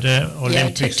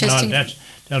Olympics and all that.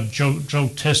 They're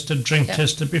drug tested, drink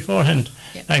tested beforehand.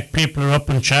 Yeah. Like people are up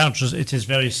in charges, it is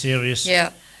very serious.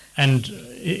 Yeah. And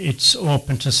it's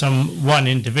open to one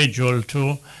individual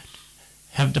to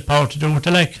have the power to do what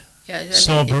they like. Yeah,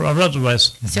 sober or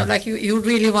otherwise. So, like you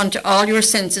really want all your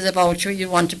senses about you. You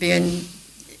want to be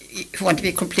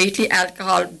completely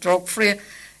alcohol, drug free.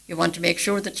 You want to make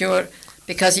sure that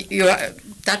because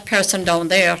that person down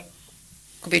there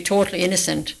could be totally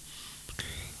innocent,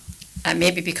 and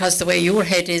maybe because the way your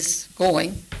head is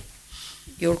going,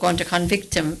 you're going to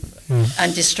convict him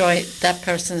and destroy that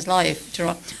person's life.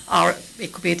 Or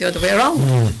it could be the other way around.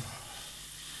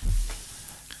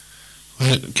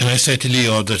 Well, can I say to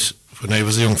Leo that when I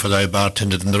was a young fella, I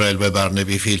bartended in the railway bar in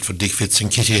Abbeyfield for Dick Fitz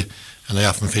and Kitty, and I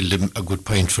often filled him a good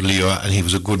pint for Leo, and he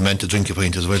was a good man to drink a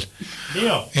pint as well.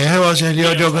 Leo? Yeah, he was,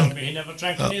 Leo Duggan. He never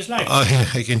drank in his life.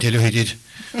 I can tell you he did.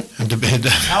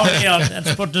 Now, Leo,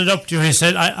 let's put it up to you. He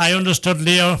said, I understood,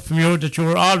 Leo, from you that you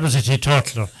were always a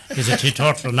teetotaler. He's a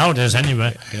teetotaler nowadays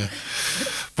anyway. Yeah.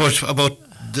 But about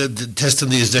the testing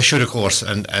these, they should, of course,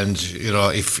 and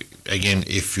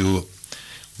if you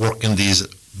work in these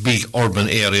big urban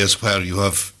areas where you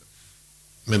have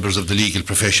members of the legal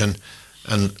profession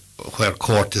and where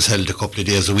court is held a couple of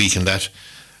days a week, and that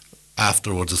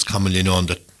afterwards it's commonly known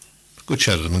that good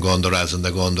share of them go on the ras and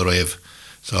they go on the rave.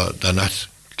 So they're not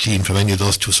clean from any of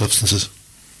those two substances.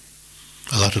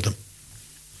 A lot of them.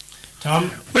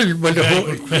 Tom, Well, the very whole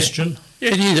good question.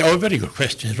 It is a very good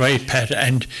question, right, Pat?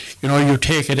 And you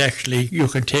take it actually. You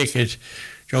can take it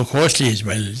jocosely as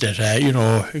well. That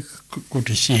good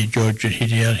to see a judge and he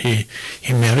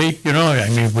marry. I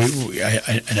mean,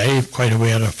 and I'm quite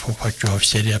aware of what you have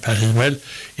said there, Pat, as well.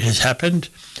 It has happened,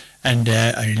 and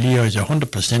Leo is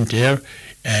 100% there.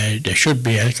 There should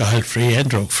be alcohol-free and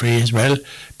drug-free as well,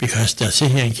 because there are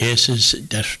sitting cases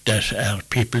that are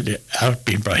people that are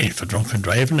being brought in for drunken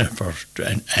driving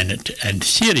and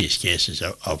serious cases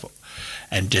of,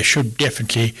 and there should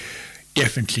definitely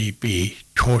be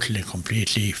totally and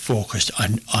completely focused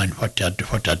on what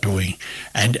they're doing.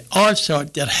 And also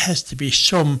there has to be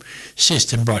some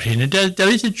system brought in. And there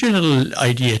is a general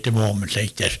idea at the moment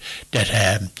like that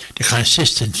the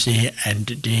consistency and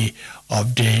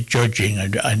of the judging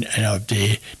and of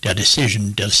the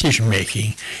decision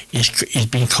making is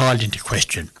being called into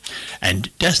question. And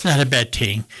that's not a bad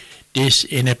thing. This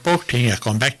in a book thing, I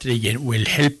come back to it again, will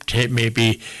help to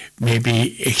maybe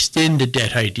extend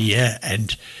that idea,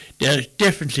 and there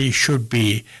definitely should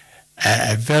be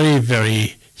a very,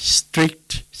 very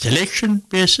strict selection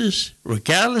basis,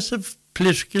 regardless of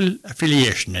political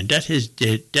affiliation, and that has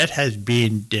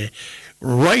been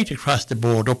right across the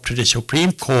board up to the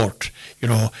Supreme Court.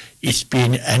 It's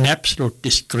been an absolute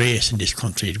disgrace in this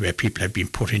country where people have been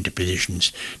put into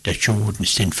positions that you wouldn't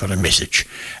send for a message,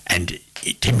 and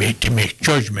to make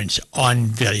judgments on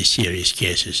very serious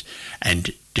cases,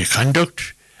 and the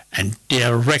conduct and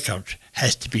their record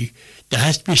there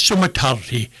has to be some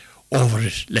authority over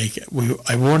it. Like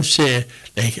I won't say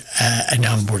like an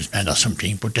ombudsman or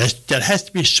something, but there has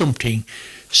to be something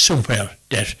somewhere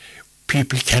that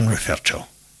people can refer to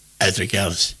as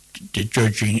regards the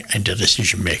judging and the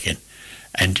decision making.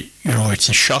 And it's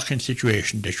a shocking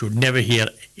situation that you would never hear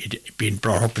it being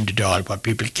brought up in the Dáil where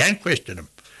people can question them.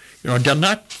 They're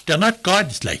not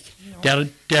gods like. They're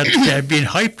being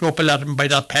hyped up a lot of them by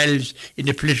their pals in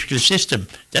the political system.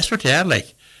 That's what they are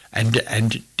like. And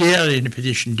they're in a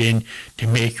position then to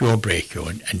make you or break you,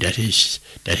 and that is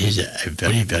a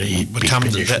very, very big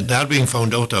position. They're being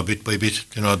found out bit by bit.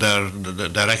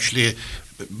 They're actually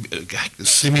a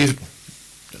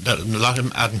lot of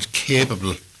them aren't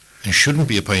capable and shouldn't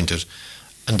be appointed,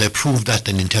 and they prove that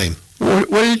then in time.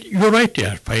 Well, you're right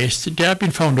there, Pius. They have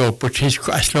been found out, but it's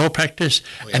a slow practice,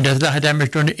 and there's a lot of damage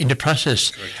done in the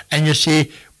process. Correct. And you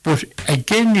see, but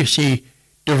again, the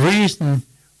reason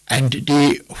and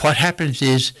what happens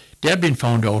is they've been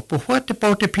found out, but what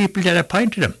about the people that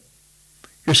appointed them?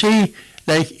 You see,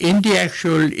 like in the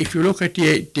actual, if you look at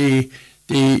the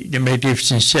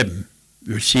Magnificent Seven,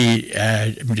 you'll see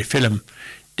the film.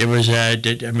 There was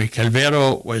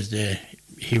Calvero was the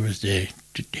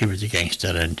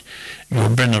gangster, and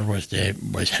Brenner was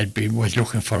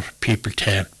looking for people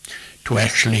to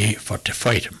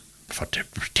fight him, to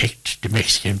protect the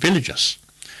Mexican villagers.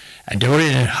 And they were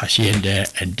in a hacienda,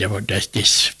 and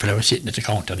this fellow was sitting at the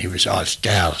counter, and he was all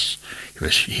scars.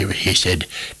 He said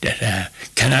that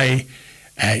can I?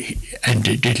 And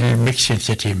the little Mexican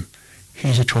said to him,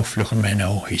 "He's a tough-looking man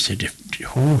now." He said,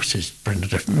 "Who?" says Brenner.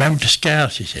 "The man with the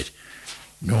scars." He said,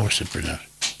 "No," said Brenner.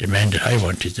 "The man that I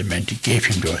want is the man that gave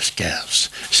him those scars."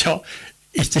 So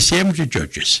it's the same with the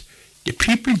judges. The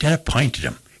people that appointed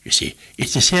them, you see,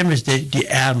 it's the same as the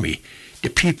army. The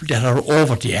people that are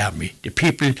over the army, the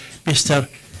people,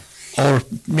 our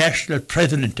national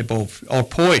president above, our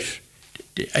poet,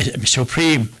 the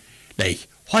supreme, like,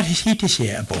 what is he to say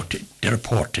about the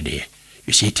report today?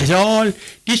 You see, it is all,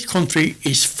 this country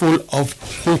is full of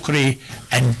hookery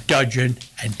and dodging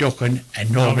and ducking and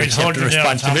no accepting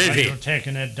responsibility. You're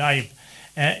taking a dive.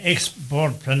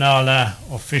 Ex-Board Planala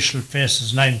official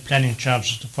faces 9 planning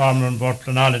charges. The former Board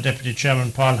Planala Deputy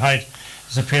Chairman Paul Hyde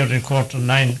has appeared in court on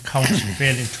 9 counts of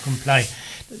failing to comply.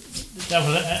 That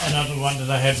was another one that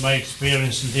I had my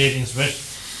experience in dealings with,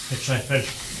 which I felt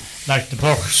like the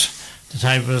books, that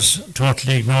I was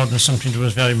totally ignored and something that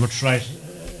was very much right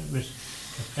with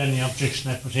any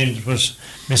objection I put in. It was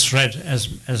misread as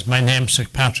my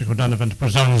namesake Patrick O'Donovan to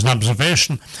put down as an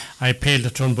observation. I appealed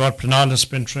it to Board Planala,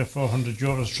 spent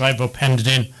 €400, drive-up, handed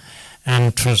in,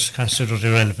 and it was considered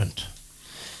irrelevant.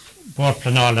 Board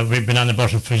Planala, we've been on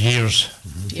about it for years.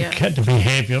 The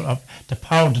behaviour of the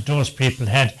power that those people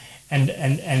had,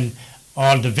 and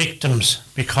all the victims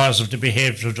because of the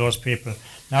behaviour of those people.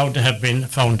 Now they have been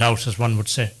found out, as one would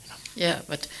say. Yeah,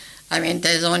 but I mean,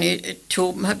 there's only 2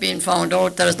 of them have been found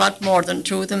out. There's not more than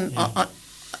 2 of them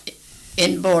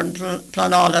in Bourne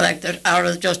Planala, like that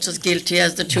are just as guilty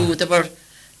as the 2 that are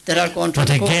going to But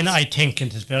the again, courts. I think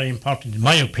it is very important, in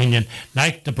my opinion,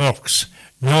 like the Burkes,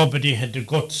 nobody had the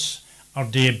guts or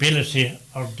the ability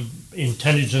or the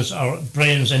intelligence or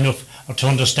brains enough or to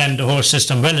understand the whole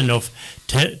system well enough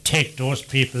to take those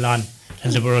people on,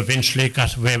 and they were eventually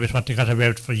got away with what they got away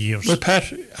with for years. Well,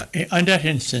 Pat, on that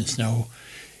instance now,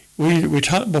 we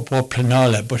talk about Bob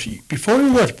Planala, but before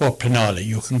you go to Bob Planala,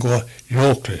 you can go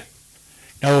local.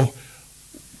 Now,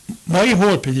 my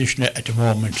whole position at the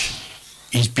moment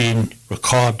is being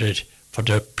recorded for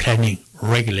the planning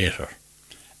regulator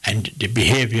and the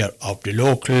behaviour of the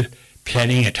local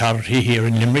planning authority here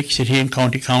in Limerick City and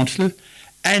County Council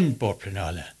and Bob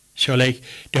Planala. So, like,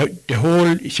 the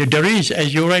whole, so there is,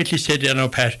 as you rightly said there now,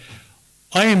 Pat,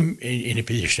 I'm in a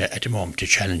position at the moment to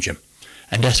challenge him,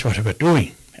 and that's what we're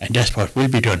doing, and that's what will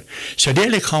be done. So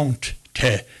they'll account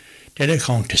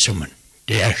to someone,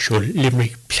 the actual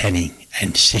Limerick Planning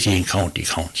and City and County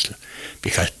Council,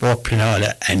 because Bob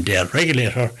Planala and their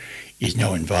regulator is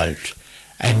now involved.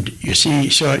 And you see,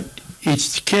 so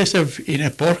it's the case of in a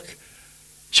Burke,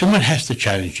 someone has to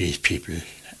challenge these people.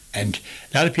 And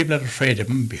a lot of people are afraid of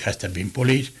them because they've been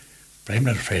bullied, but I'm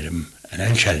not afraid of them, and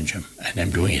I'll challenge them, and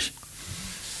I'm doing it.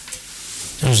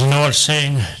 There's an old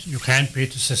saying, you can't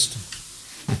beat the system.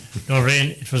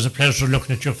 Noreen, it was a pleasure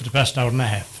looking at you for the past hour and a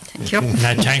half. Thank you. And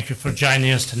I thank you for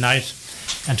joining us tonight.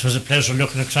 And it was a pleasure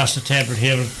looking across the table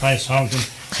here with Price Horgan.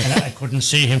 And I couldn't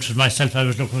see him to myself. I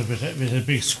was looking with a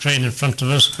big screen in front of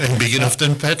us. And big enough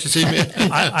then, Pat, to see me.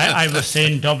 I was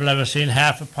seeing double. I was seeing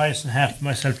half of Price and half of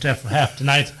myself there for half the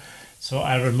night. So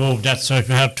I removed that. So if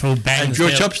you have 2 bangs And your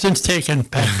there, substance taken,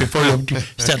 Pat, before you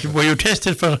started, were you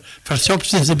tested for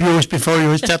substance abuse before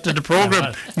you started the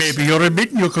programme? Maybe you're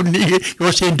admitting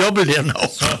you're saying double there now.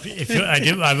 So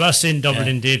I was seeing double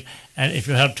indeed. And if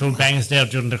you had 2 bangs there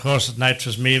during the course of the night, it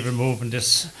was me removing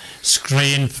this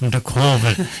screen from the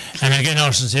COVID. And again,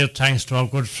 our sincere thanks to our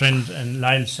good friend and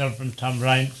Lyle servant, Tom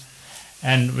Ryan.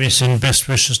 And we send best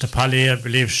wishes to Polly. I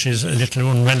believe she's a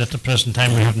little unwell at the present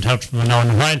time. We haven't heard from her now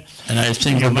in a while. And I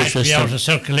send You good might wishes be out to, of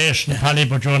circulation, Polly,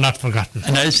 but you're not forgotten.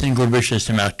 and I send good wishes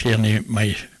to Mark Tierney,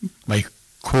 my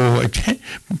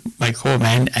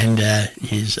co-man, and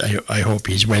I hope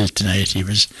he's well tonight. He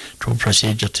was through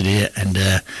procedure today, and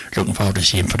looking forward to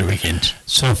seeing him for the weekend.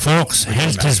 So, folks,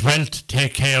 health is wealth.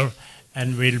 Take care,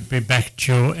 and we'll be back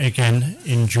to you again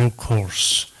in due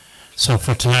course. So,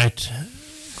 for tonight,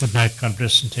 good night, God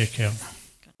bless, and take care.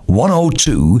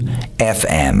 102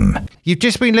 FM. You've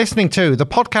just been listening to the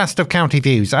podcast of County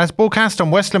Views as broadcast on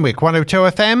West Limerick 102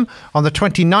 FM on the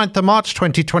 29th of March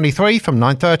 2023 from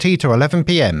 9:30 to 11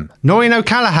 p.m. Noreen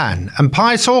O'Callaghan and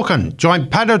Pius Hawken joined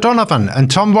Pat O'Donovan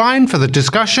and Tom Ryan for the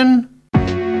discussion.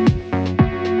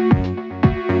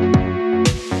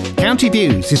 County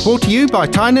Views is brought to you by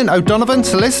Tynan O'Donovan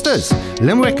Solicitors,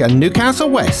 Limerick and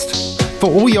Newcastle West. For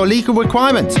all your legal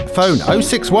requirements, phone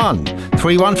 061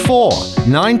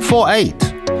 314 948.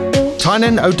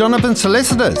 Tynan O'Donovan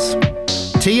Solicitors,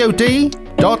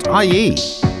 tod.ie.